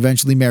killed, and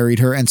eventually married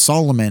her. And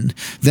Solomon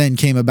then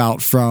came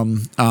about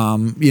from,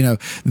 Solomon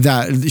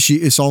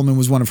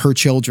was one of her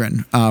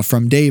children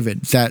from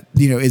David that,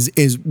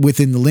 is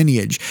within the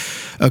lineage.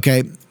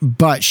 Okay.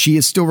 But she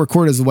is still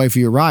recorded as the wife of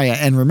Uriah.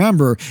 And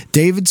remember,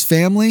 David's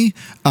family,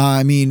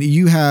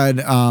 you had,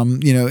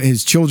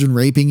 his children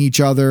raping each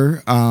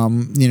other,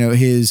 some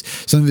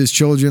of his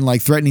children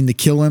like threatening to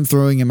kill him,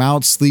 throwing him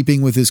out,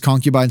 sleeping with his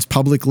concubines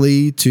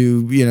publicly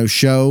to,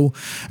 show,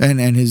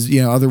 and his,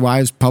 other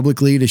wives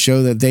publicly to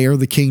show that they are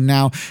the king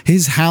now.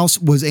 His house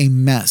was a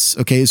mess.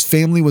 Okay. His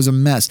family was a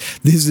mess.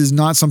 This is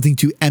not something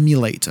to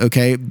emulate.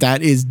 Okay.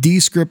 That is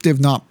descriptive,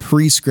 not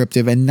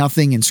prescriptive, and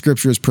nothing in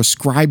scripture is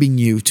prescribing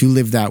you to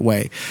live that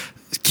way.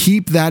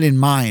 Keep that in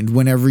mind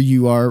whenever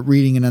you are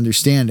reading and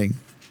understanding.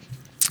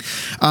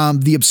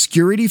 The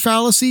obscurity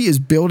fallacy is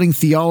building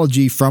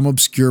theology from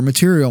obscure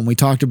material. And we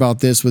talked about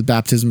this with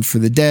baptisms for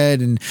the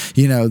dead and,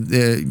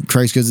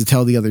 Christ goes to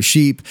tell the other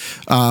sheep.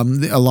 A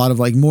lot of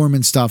like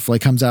Mormon stuff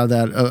like comes out of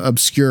that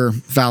obscure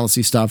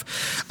fallacy stuff.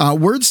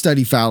 Word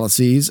study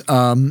fallacies,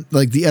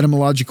 like the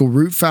etymological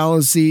root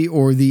fallacy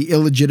or the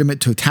illegitimate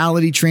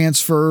totality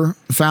transfer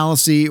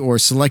fallacy or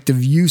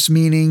selective use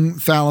meaning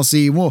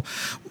fallacy. We'll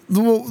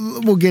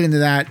get into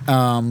that,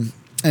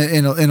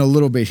 in a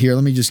little bit here.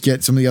 Let me just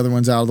get some of the other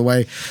ones out of the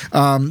way.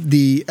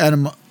 The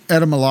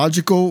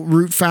etymological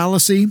root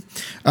fallacy,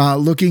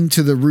 looking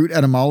to the root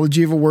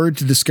etymology of a word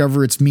to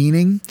discover its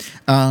meaning.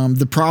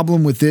 The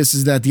problem with this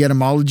is that the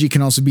etymology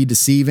can also be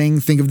deceiving.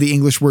 Think of the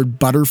English word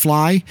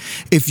butterfly.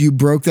 If you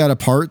broke that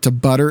apart to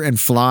butter and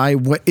fly,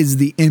 what is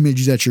the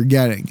image that you're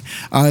getting?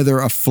 Either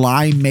a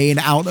fly made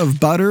out of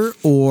butter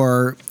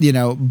or,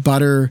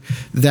 butter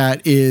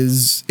that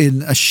is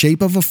in a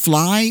shape of a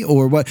fly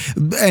or what?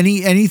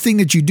 Anything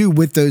that you do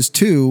with those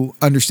two,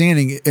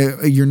 understanding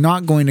you're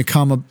not going to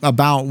come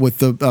about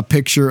with a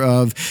picture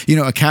of,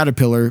 a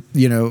caterpillar,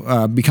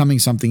 becoming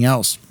something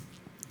else.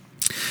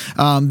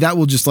 That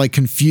will just like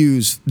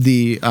confuse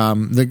the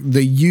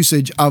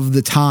usage of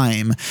the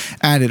time.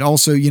 And it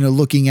also,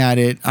 looking at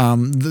it,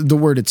 the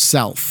word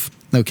itself.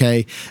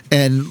 Okay.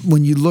 And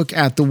when you look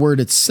at the word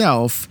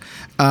itself,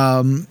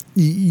 for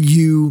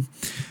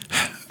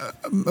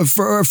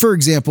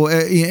example,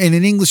 in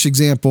an English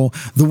example,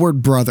 the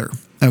word brother.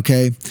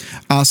 Okay.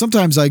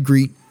 Sometimes I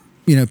greet,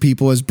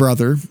 people as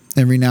brother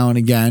every now and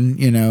again,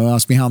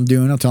 ask me how I'm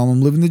doing. I'll tell them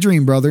I'm living the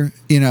dream, brother.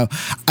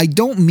 I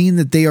don't mean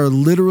that they are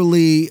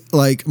literally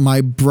like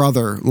my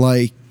brother,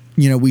 like,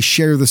 we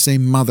share the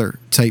same mother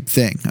type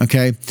thing.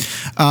 Okay.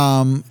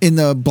 In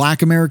the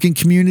Black American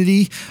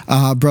community,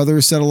 brother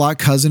is said a lot,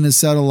 cousin is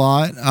said a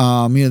lot,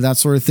 that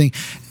sort of thing.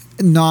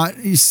 Not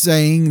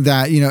saying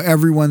that,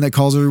 everyone that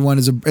calls everyone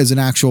as an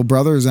actual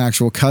brother, as an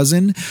actual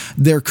cousin.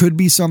 There could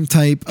be some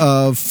type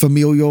of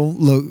familial,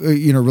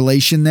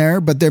 relation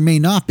there, but there may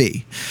not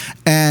be.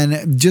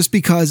 And just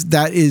because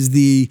that is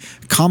the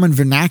common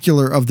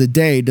vernacular of the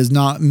day does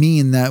not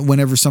mean that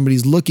whenever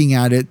somebody's looking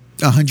at it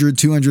 100,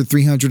 200,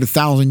 300,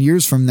 1,000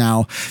 years from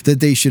now, that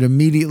they should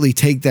immediately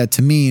take that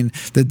to mean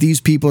that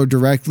these people are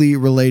directly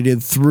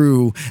related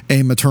through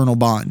a maternal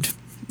bond.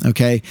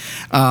 Okay.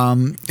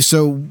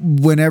 So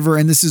whenever,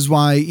 and this is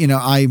why,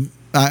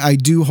 I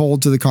do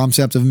hold to the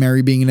concept of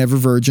Mary being an ever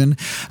virgin.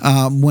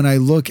 When I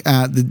look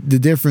at the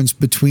difference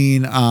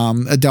between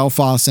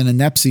adelphos and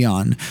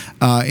anepsion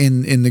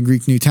in the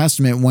Greek New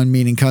Testament, one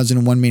meaning cousin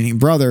and one meaning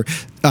brother,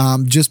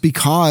 just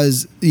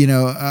because,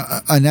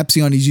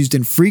 anepsion is used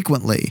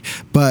infrequently,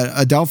 but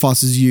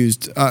adelphos is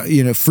used,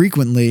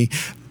 frequently.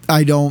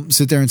 I don't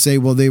sit there and say,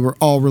 well, they were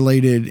all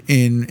related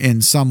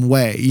in some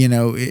way.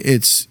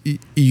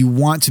 You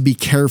want to be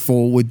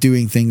careful with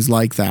doing things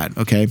like that.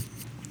 Okay.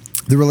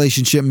 The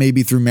relationship may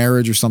be through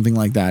marriage or something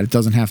like that. It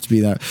doesn't have to be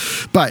that.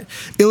 But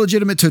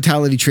illegitimate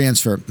totality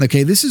transfer.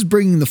 Okay. This is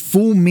bringing the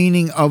full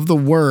meaning of the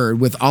word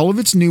with all of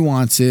its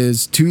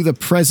nuances to the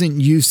present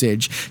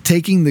usage,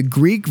 taking the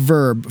Greek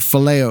verb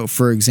phileo,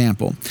 for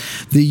example.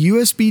 The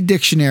USB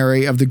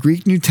dictionary of the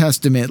Greek New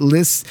Testament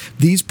lists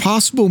these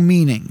possible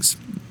meanings.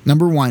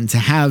 Number one, to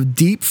have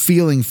deep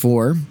feeling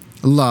for,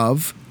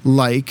 love,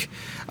 like,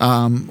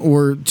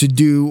 or to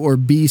do or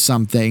be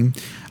something,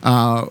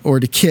 or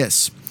to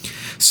kiss.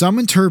 Some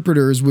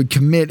interpreters would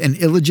commit an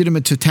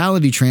illegitimate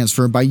totality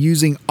transfer by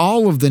using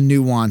all of the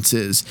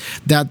nuances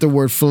that the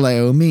word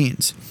phileo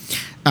means,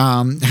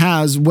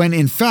 when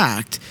in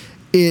fact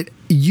it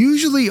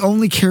usually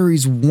only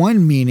carries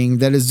one meaning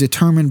that is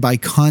determined by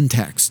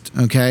context.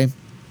 Okay.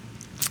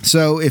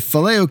 So if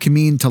phileo can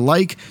mean to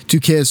like, to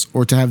kiss,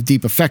 or to have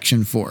deep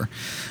affection for.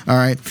 All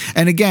right.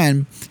 And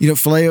again,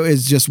 phileo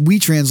is just, we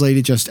translate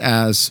it just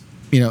as,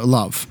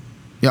 love.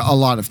 Yeah, a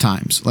lot of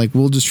times. Like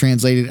we'll just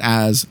translate it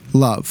as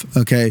love.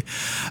 Okay.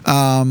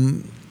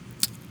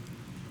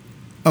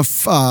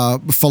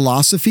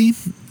 Philosophy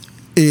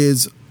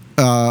is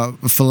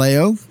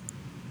phileo,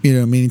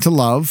 meaning to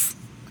love,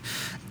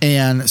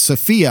 and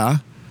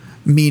Sophia,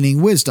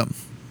 meaning wisdom.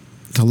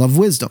 to love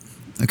wisdom,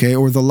 okay,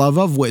 or the love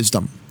of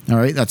wisdom. All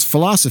right, that's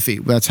philosophy.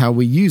 That's how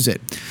we use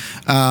it.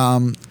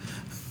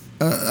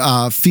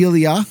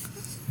 Philia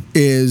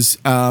is,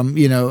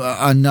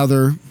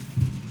 another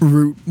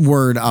root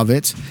word of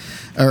it,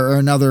 or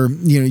another,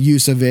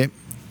 use of it.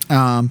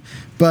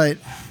 But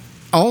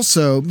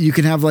also, you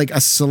can have like a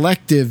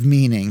selective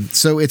meaning.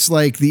 So it's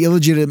like the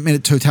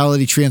illegitimate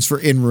totality transfer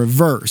in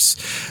reverse.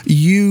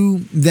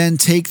 You then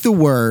take the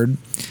word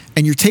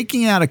and you're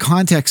taking it out of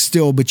context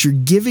still, but you're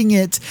giving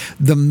it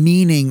the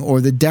meaning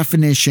or the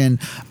definition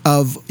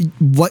of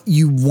what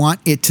you want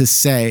it to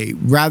say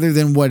rather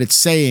than what it's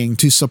saying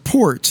to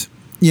support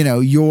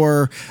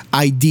your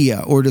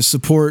idea or to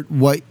support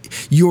what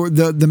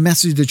the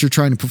message that you're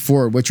trying to put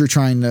forward, what you're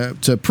trying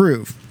to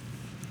prove.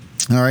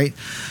 All right.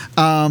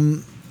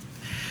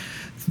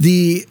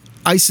 The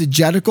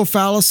eisegetical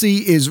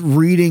fallacy is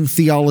reading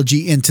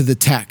theology into the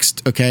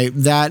text. Okay.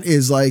 That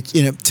is like,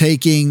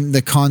 taking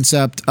the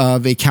concept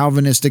of a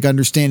Calvinistic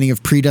understanding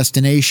of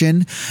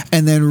predestination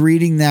and then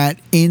reading that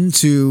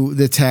into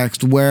the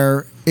text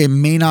where it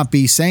may not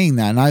be saying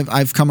that. And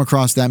I've come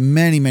across that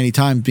many, many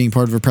times being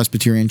part of a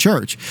Presbyterian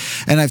church.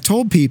 And I've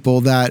told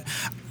people that,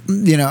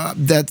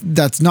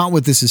 that's not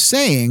what this is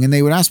saying. And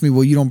they would ask me,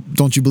 well,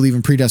 don't you believe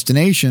in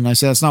predestination? I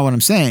said, that's not what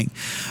I'm saying.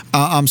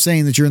 I'm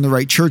saying that you're in the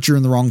right church, you're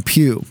in the wrong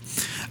pew.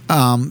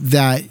 And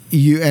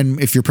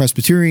if you're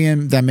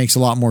Presbyterian, that makes a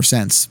lot more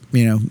sense,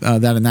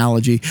 that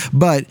analogy.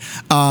 But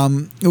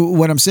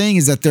what I'm saying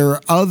is that there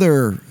are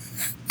other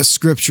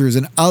scriptures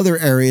and other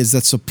areas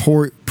that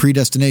support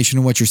predestination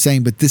and what you're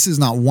saying, but this is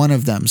not one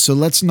of them. So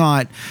let's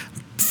not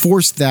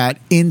force that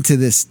into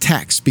this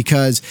text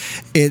because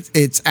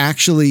it's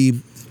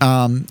actually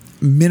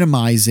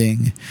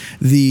minimizing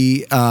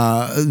the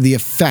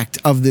effect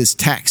of this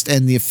text,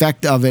 and the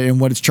effect of it and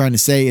what it's trying to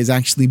say is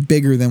actually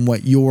bigger than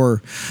what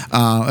you're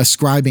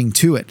ascribing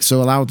to it.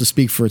 So allow it to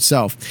speak for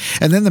itself.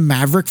 And then the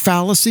maverick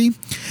fallacy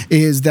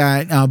is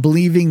that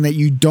believing that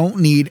you don't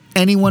need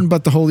anyone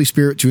but the Holy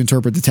Spirit to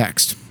interpret the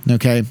text.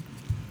 Okay.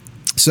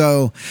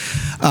 So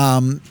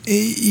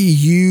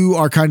you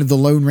are kind of the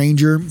Lone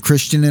Ranger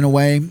Christian in a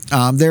way.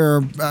 There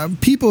are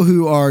people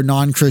who are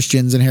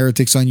non-Christians and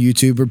heretics on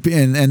YouTube,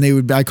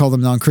 and I call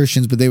them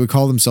non-Christians, but they would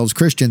call themselves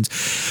Christians,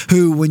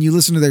 who, when you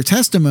listen to their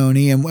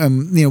testimony and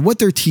what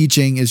they're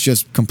teaching is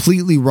just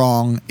completely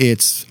wrong.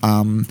 It's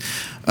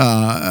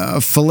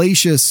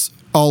fallacious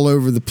all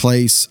over the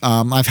place.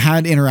 I've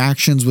had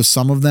interactions with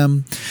some of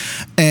them,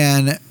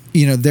 and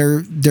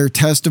their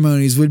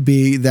testimonies would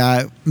be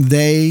that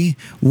they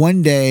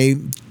one day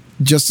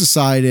just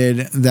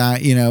decided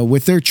that,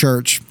 with their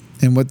church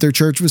and what their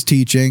church was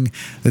teaching,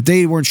 that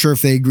they weren't sure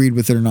if they agreed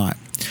with it or not.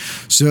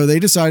 So they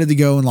decided to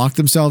go and lock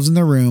themselves in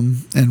their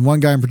room. And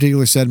one guy in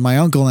particular said, my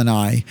uncle and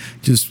I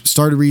just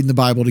started reading the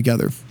Bible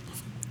together.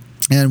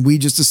 And we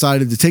just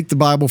decided to take the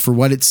Bible for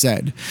what it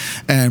said.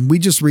 And we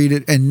just read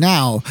it. And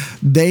now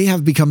they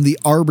have become the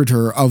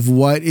arbiter of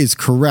what is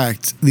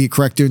correct, the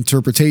correct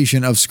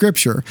interpretation of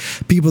Scripture.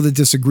 People that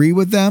disagree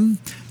with them,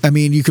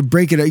 you could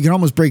break it out. You can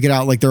almost break it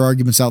out like their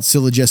arguments out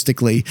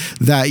syllogistically,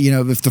 that,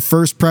 if the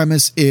first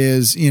premise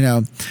is,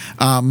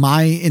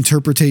 my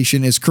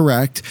interpretation is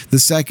correct. The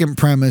second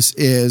premise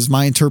is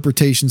my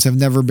interpretations have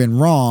never been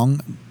wrong.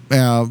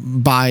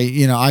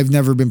 I've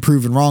never been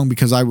proven wrong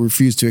because I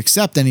refuse to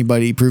accept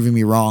anybody proving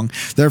me wrong.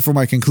 Therefore,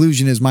 my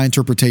conclusion is my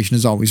interpretation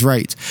is always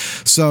right.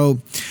 So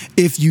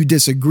if you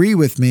disagree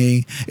with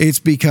me, it's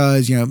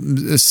because,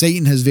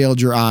 Satan has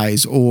veiled your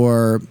eyes,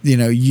 or,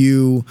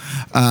 you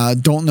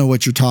don't know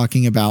what you're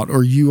talking about,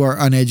 or you are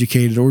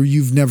uneducated, or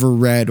you've never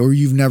read, or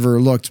you've never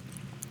looked.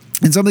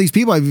 And some of these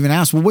people I've even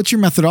asked, well, what's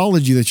your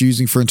methodology that you're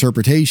using for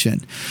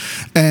interpretation?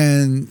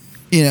 And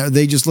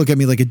they just look at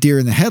me like a deer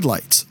in the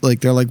headlights. Like,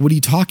 they're like, what are you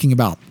talking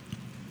about?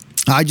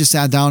 I just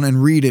sat down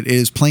and read it. It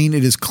is plain.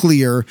 It is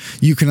clear.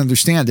 You can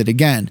understand it.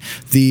 Again,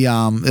 the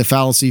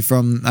fallacy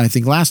from, I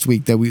think, last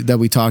week that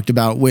we talked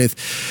about with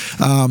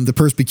the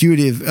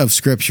perspicuity of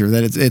Scripture,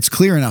 that it's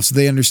clear enough so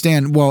they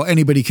understand, well,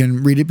 anybody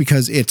can read it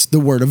because it's the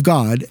Word of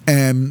God.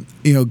 And,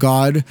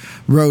 God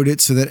wrote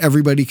it so that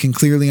everybody can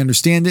clearly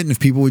understand it. And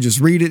if people would just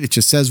read it, it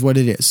just says what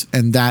it is.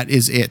 And that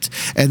is it.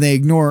 And they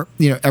ignore,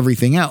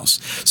 everything else.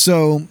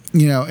 So,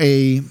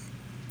 a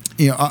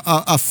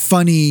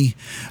funny,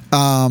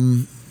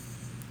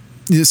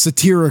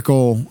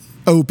 satirical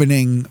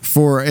opening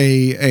for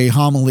a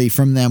homily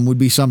from them would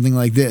be something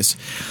like this.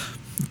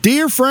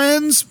 Dear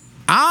friends,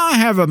 I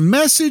have a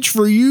message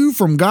for you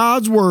from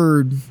God's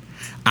Word.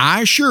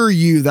 I assure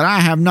you that I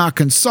have not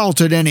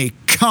consulted any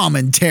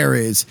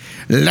commentaries,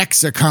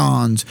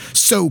 lexicons,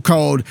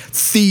 so-called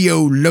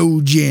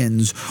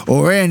theologians,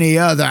 or any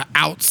other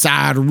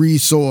outside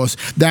resource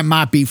that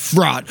might be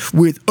fraught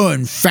with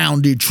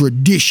unfounded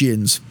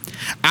traditions.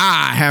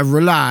 I have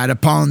relied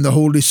upon the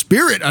Holy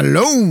Spirit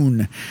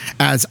alone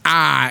as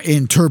I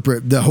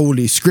interpret the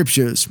Holy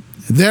Scriptures.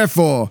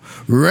 Therefore,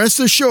 rest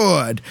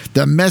assured,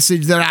 the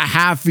message that I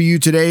have for you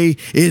today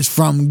is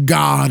from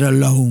God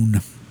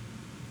alone.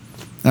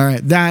 All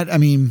right,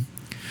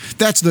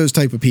 that's those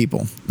type of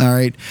people. All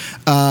right,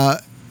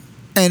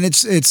 and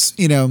it's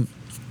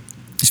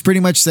He's pretty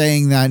much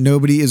saying that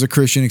nobody is a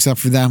Christian except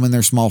for them and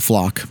their small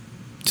flock,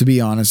 to be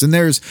honest. And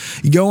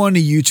you go onto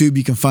YouTube,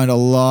 you can find a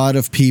lot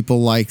of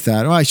people like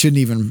that. Well, I shouldn't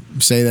even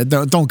say that.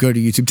 Don't go to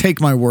YouTube.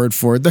 Take my word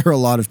for it. There are a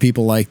lot of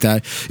people like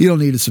that. You don't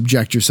need to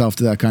subject yourself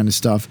to that kind of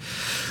stuff.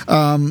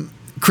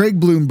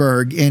 Craig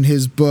Bloomberg, in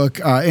his book,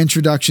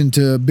 Introduction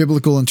to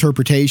Biblical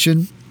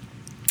Interpretation,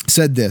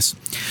 said this: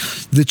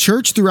 "The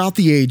church throughout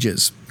the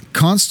ages,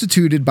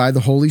 constituted by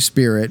the Holy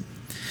Spirit,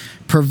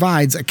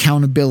 provides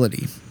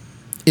accountability.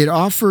 It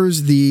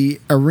offers the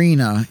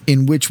arena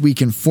in which we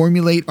can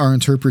formulate our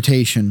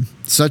interpretation.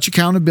 Such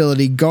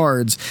accountability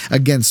guards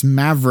against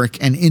maverick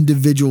and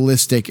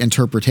individualistic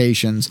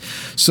interpretations."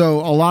 So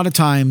a lot of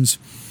times,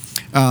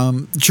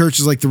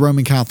 churches like the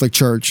Roman Catholic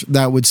Church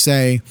that would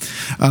say,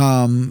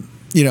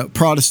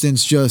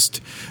 Protestants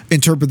just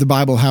interpret the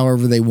Bible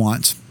however they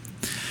want.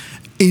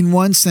 In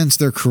one sense,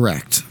 they're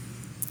correct.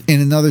 In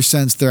another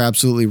sense, they're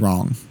absolutely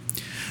wrong.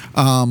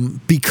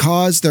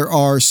 Because there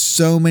are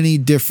so many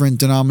different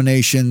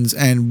denominations,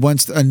 and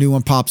once a new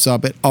one pops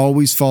up, it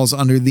always falls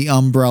under the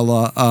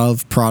umbrella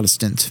of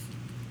Protestant.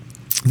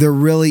 There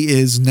really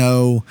is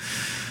no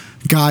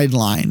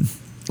guideline,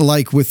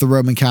 like with the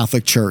Roman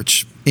Catholic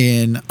Church,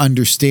 in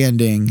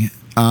understanding,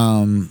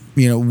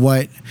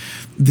 what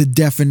the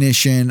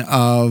definition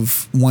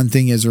of one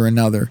thing is or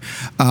another.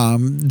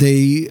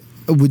 They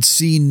would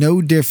see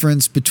no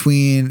difference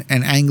between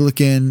an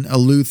Anglican, a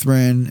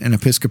Lutheran, an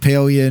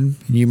Episcopalian.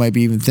 You might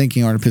be even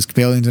thinking, aren't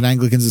Episcopalians and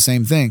Anglicans the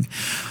same thing?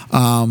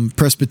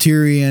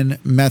 Presbyterian,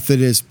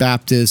 Methodist,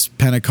 Baptist,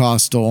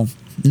 Pentecostal,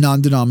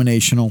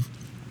 non-denominational.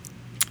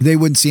 They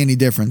wouldn't see any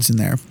difference in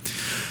there.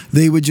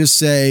 They would just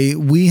say,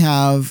 we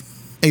have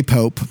a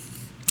pope.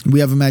 We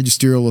have a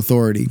magisterial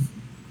authority.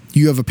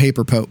 You have a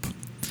paper pope.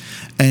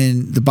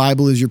 And the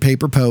Bible is your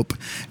paper pope,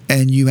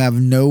 and you have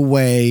no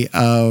way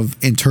of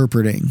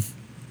interpreting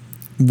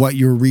what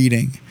you're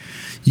reading.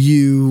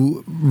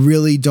 You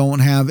really don't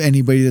have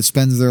anybody that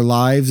spends their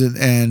lives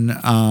and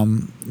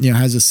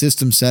has a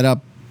system set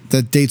up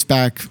that dates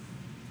back,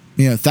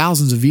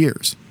 thousands of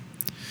years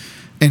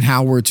in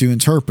how we're to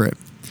interpret.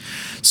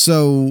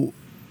 So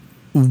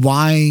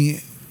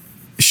why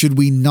should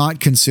we not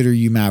consider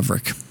you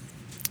maverick?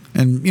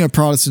 And,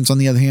 Protestants, on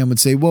the other hand, would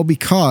say, well,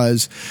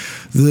 because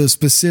the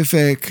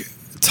specific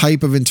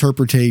type of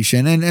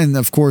interpretation, and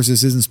of course,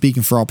 this isn't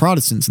speaking for all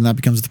Protestants, and that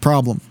becomes the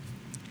problem.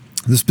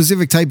 The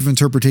specific type of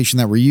interpretation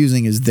that we're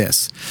using is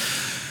this.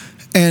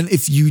 And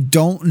if you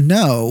don't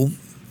know,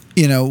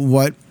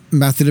 what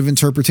method of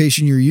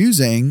interpretation you're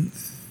using,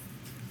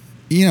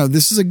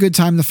 this is a good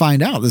time to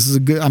find out. This is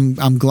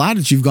I'm glad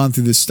that you've gone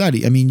through this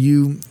study. I mean,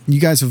 you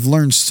guys have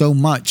learned so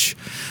much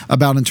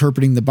about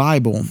interpreting the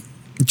Bible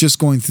just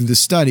going through this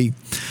study,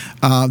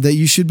 that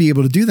you should be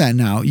able to do that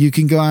now. You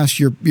can go ask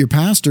your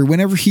pastor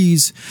whenever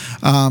he's,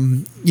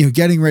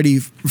 getting ready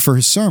for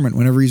his sermon,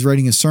 whenever he's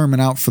writing his sermon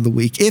out for the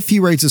week. If he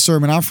writes a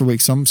sermon out for the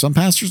week, some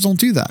pastors don't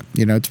do that.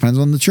 It depends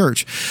on the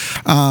church.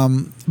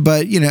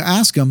 But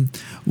ask him,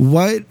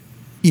 what,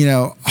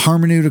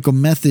 hermeneutical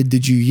method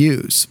did you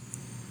use?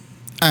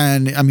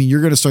 And I mean,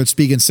 you're going to start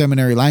speaking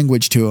seminary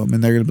language to them,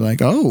 and they're going to be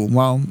like, oh,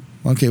 well,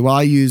 okay, well,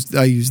 I used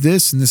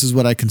this, and this is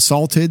what I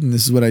consulted, and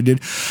this is what I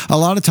did. A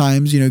lot of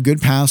times, good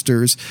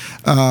pastors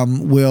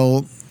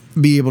will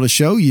be able to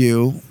show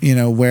you,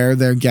 where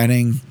they're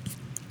getting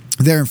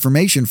their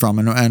information from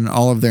and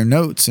all of their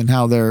notes and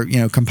how they're,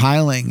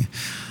 compiling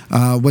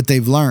what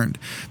they've learned.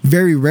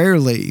 Very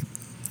rarely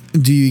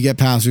do you get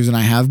pastors, and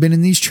I have been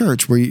in these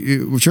churches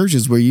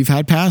where you've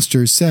had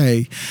pastors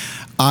say,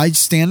 I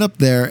stand up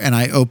there and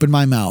I open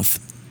my mouth,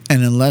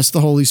 and unless the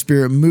Holy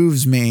Spirit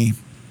moves me,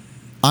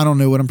 I don't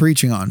know what I'm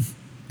preaching on,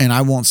 and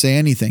I won't say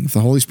anything. If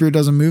the Holy Spirit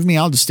doesn't move me,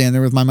 I'll just stand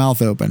there with my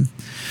mouth open.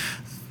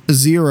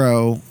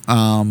 Zero,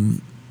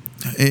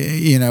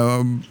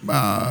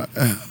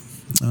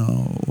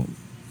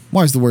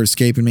 why is the word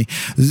escaping me?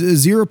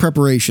 Zero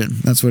preparation.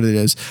 That's what it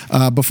is.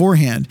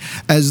 Beforehand,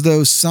 as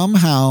though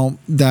somehow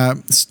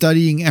that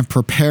studying and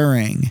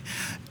preparing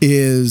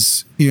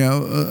is,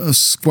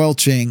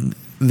 squelching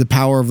the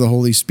power of the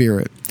Holy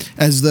Spirit,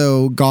 as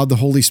though God, the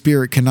Holy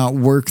Spirit, cannot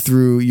work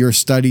through your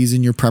studies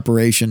and your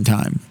preparation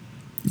time,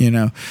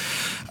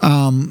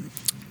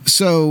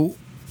 So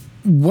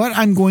what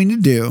I'm going to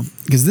do,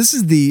 because this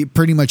is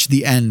pretty much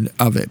the end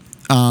of it.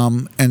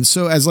 And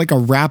so as like a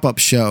wrap-up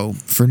show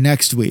for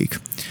next week,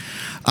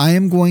 I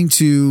am going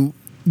to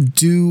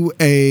do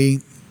a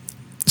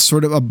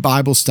sort of a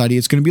Bible study.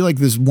 It's going to be like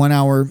this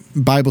 1-hour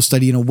Bible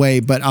study in a way,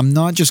 but I'm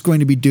not just going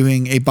to be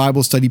doing a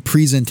Bible study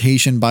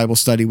presentation Bible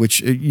study,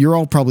 which you're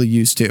all probably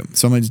used to.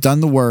 Someone's done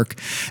the work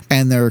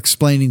and they're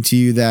explaining to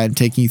you that and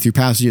taking you through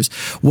passages.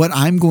 What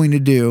I'm going to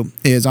do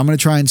is I'm going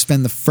to try and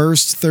spend the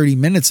first 30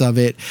 minutes of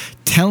it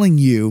telling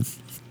you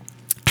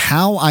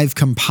how I've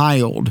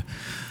compiled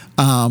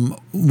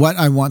what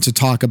I want to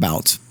talk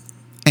about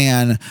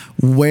and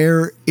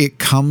where it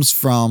comes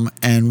from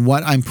and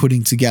what I'm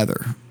putting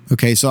together.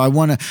 Okay, so I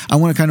want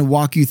to kind of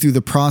walk you through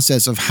the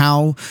process of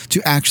how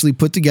to actually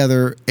put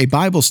together a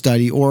Bible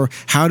study, or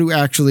how to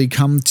actually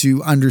come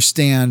to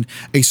understand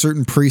a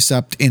certain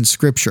precept in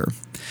Scripture.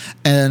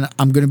 And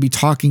I'm going to be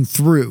talking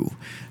through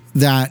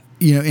that,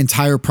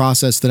 entire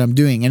process that I'm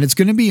doing. And it's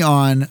going to be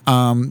on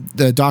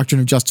the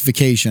doctrine of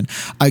justification.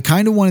 I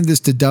kind of wanted this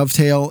to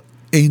dovetail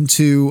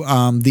into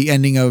the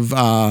ending of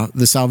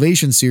the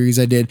salvation series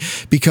I did,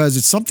 because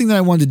it's something that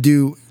I wanted to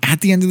do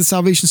at the end of the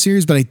salvation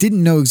series, but I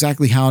didn't know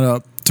exactly how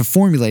to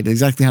formulate it,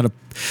 exactly how to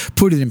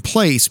put it in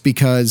place,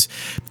 because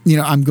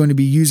I'm going to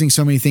be using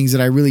so many things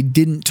that I really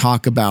didn't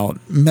talk about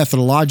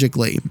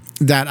methodologically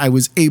that I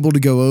was able to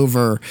go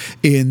over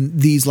in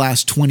these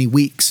last 20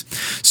 weeks.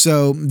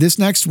 So this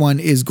next one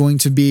is going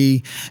to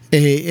be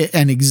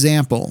an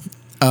example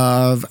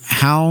of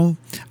how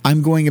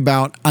I'm going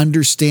about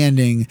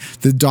understanding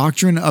the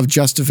doctrine of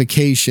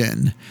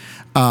justification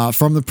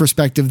from the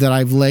perspective that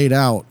I've laid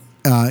out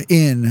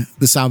in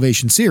the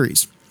salvation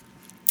series.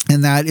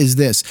 And that is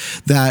this,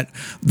 that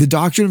the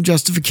doctrine of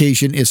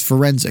justification is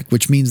forensic,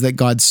 which means that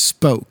God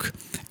spoke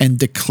and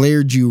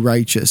declared you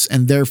righteous,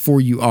 and therefore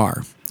you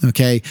are.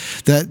 Okay,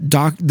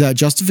 that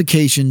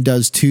justification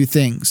does two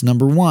things.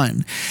 Number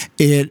one,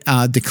 it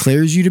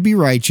declares you to be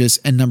righteous,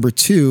 and number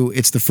two,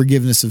 it's the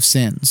forgiveness of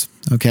sins.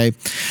 Okay,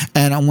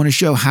 and I want to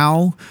show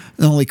how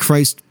not only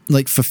Christ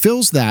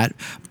fulfills that,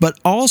 but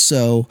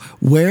also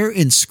where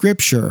in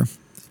Scripture,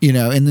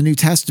 in the New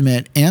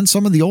Testament and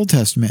some of the Old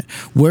Testament,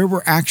 where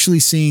we're actually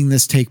seeing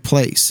this take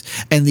place,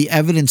 and the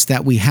evidence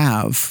that we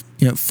have,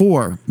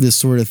 for this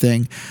sort of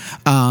thing.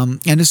 And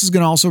this is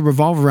going to also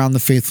revolve around the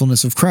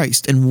faithfulness of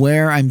Christ and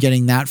where I'm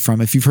getting that from.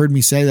 If you've heard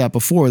me say that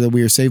before, that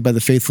we are saved by the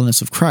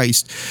faithfulness of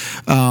Christ,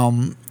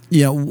 why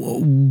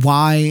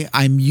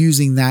I'm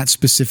using that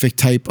specific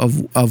type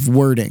of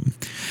wording.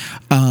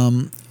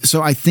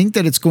 So I think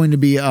that it's going to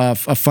be a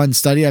fun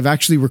study. I've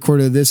actually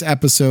recorded this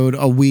episode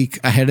a week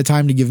ahead of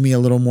time to give me a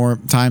little more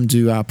time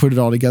to put it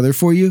all together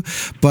for you.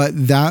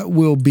 But that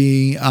will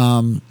be,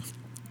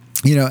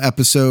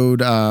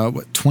 episode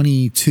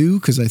 22,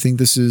 because I think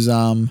this is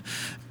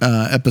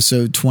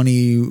episode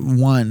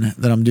 21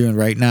 that I'm doing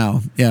right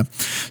now. Yeah.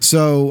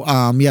 So,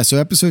 so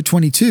episode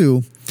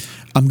 22,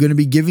 I'm going to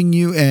be giving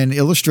you an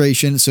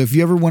illustration. So if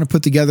you ever want to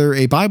put together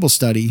a Bible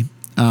study,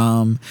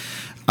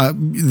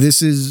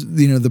 this is,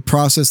 the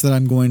process that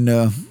I'm going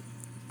to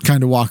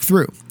kind of walk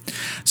through.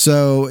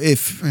 So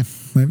if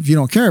you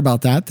don't care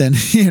about that, then,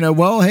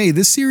 hey,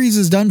 this series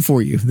is done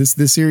for you.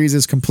 This series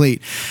is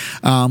complete.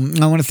 I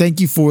want to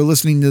thank you for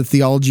listening to the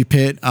Theology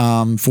Pit,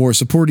 for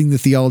supporting the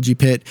Theology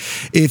Pit.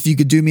 If you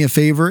could do me a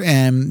favor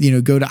and,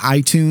 go to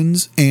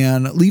iTunes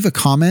and leave a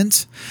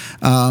comment,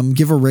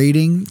 give a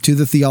rating to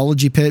the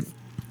Theology Pit.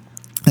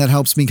 That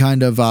helps me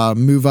kind of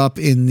move up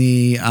in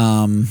the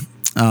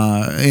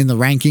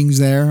rankings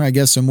there, I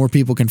guess, so more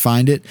people can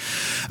find it.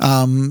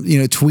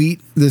 Tweet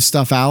this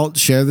stuff out,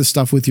 share this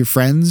stuff with your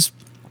friends.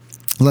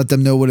 Let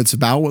them know what it's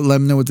about. Let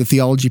them know what the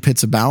Theology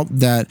Pit's about,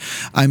 that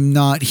I'm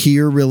not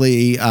here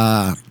really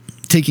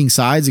taking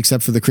sides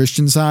except for the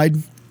Christian side.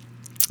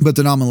 But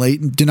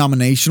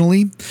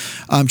denominationally,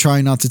 I'm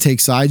trying not to take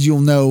sides.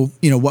 You'll know,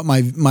 what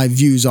my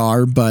views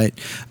are. But,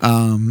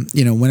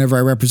 whenever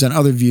I represent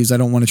other views, I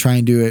don't want to try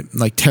and do it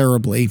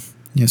terribly.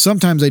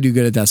 Sometimes I do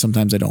good at that.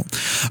 Sometimes I don't.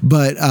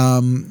 But,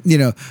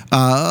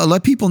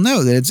 let people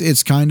know that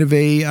it's kind of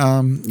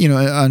a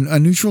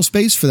neutral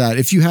space for that.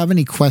 If you have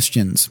any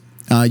questions,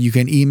 you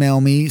can email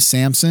me,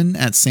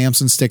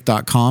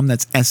 samson@samsonstick.com.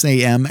 That's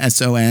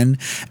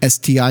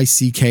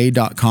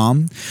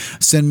SAMSONSTICK.com.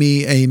 Send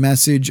me a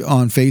message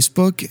on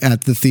Facebook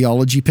at the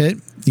Theology Pit.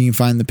 You can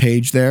find the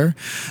page there.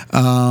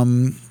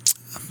 I'm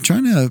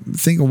trying to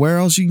think of where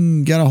else you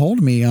can get a hold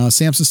of me.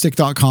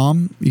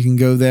 SamsonStick.com. You can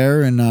go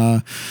there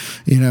and,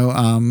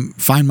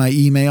 find my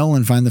email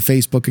and find the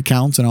Facebook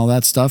accounts and all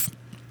that stuff.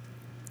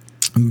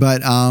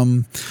 But,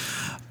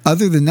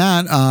 other than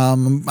that,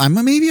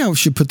 maybe I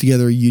should put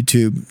together a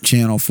YouTube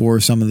channel for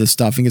some of this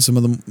stuff and get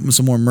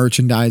some more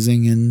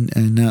merchandising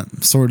and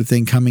that sort of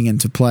thing coming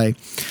into play.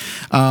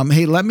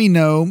 Hey, let me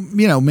know,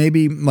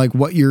 maybe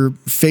what your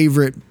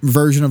favorite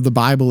version of the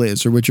Bible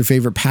is, or what your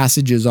favorite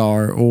passages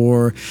are,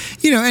 or,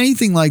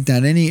 anything like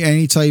that.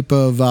 Any type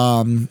of,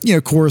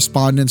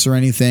 correspondence or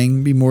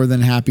anything, be more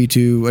than happy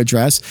to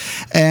address.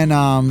 And,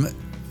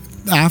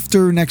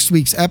 after next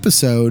week's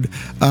episode,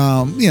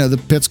 the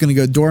pit's going to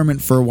go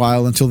dormant for a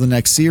while until the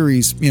next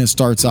series,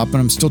 starts up, and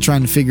I'm still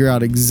trying to figure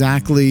out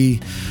exactly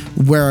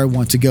where I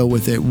want to go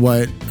with it,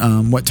 what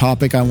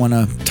topic I want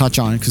to touch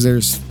on, because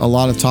there's a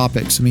lot of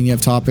topics. I mean, you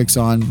have topics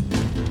on,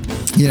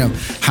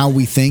 how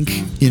we think,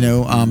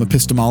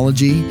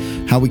 epistemology,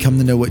 how we come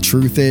to know what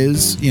truth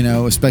is,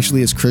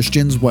 especially as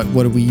Christians, what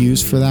do we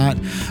use for that?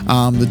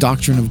 The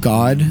doctrine of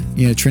God,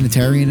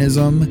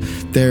 Trinitarianism,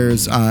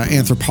 there's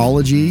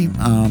anthropology,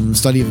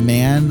 study of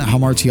man,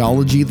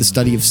 hamartiology, the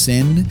study of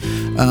sin.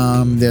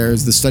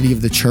 There's the study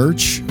of the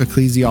church,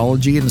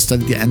 ecclesiology, and the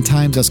study of the end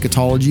times,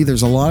 eschatology.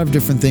 There's a lot of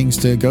different things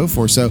to go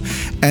for. So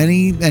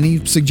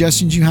any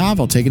suggestions you have,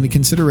 I'll take into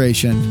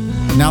consideration.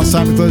 Now it's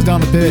time to close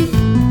down the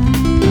pit.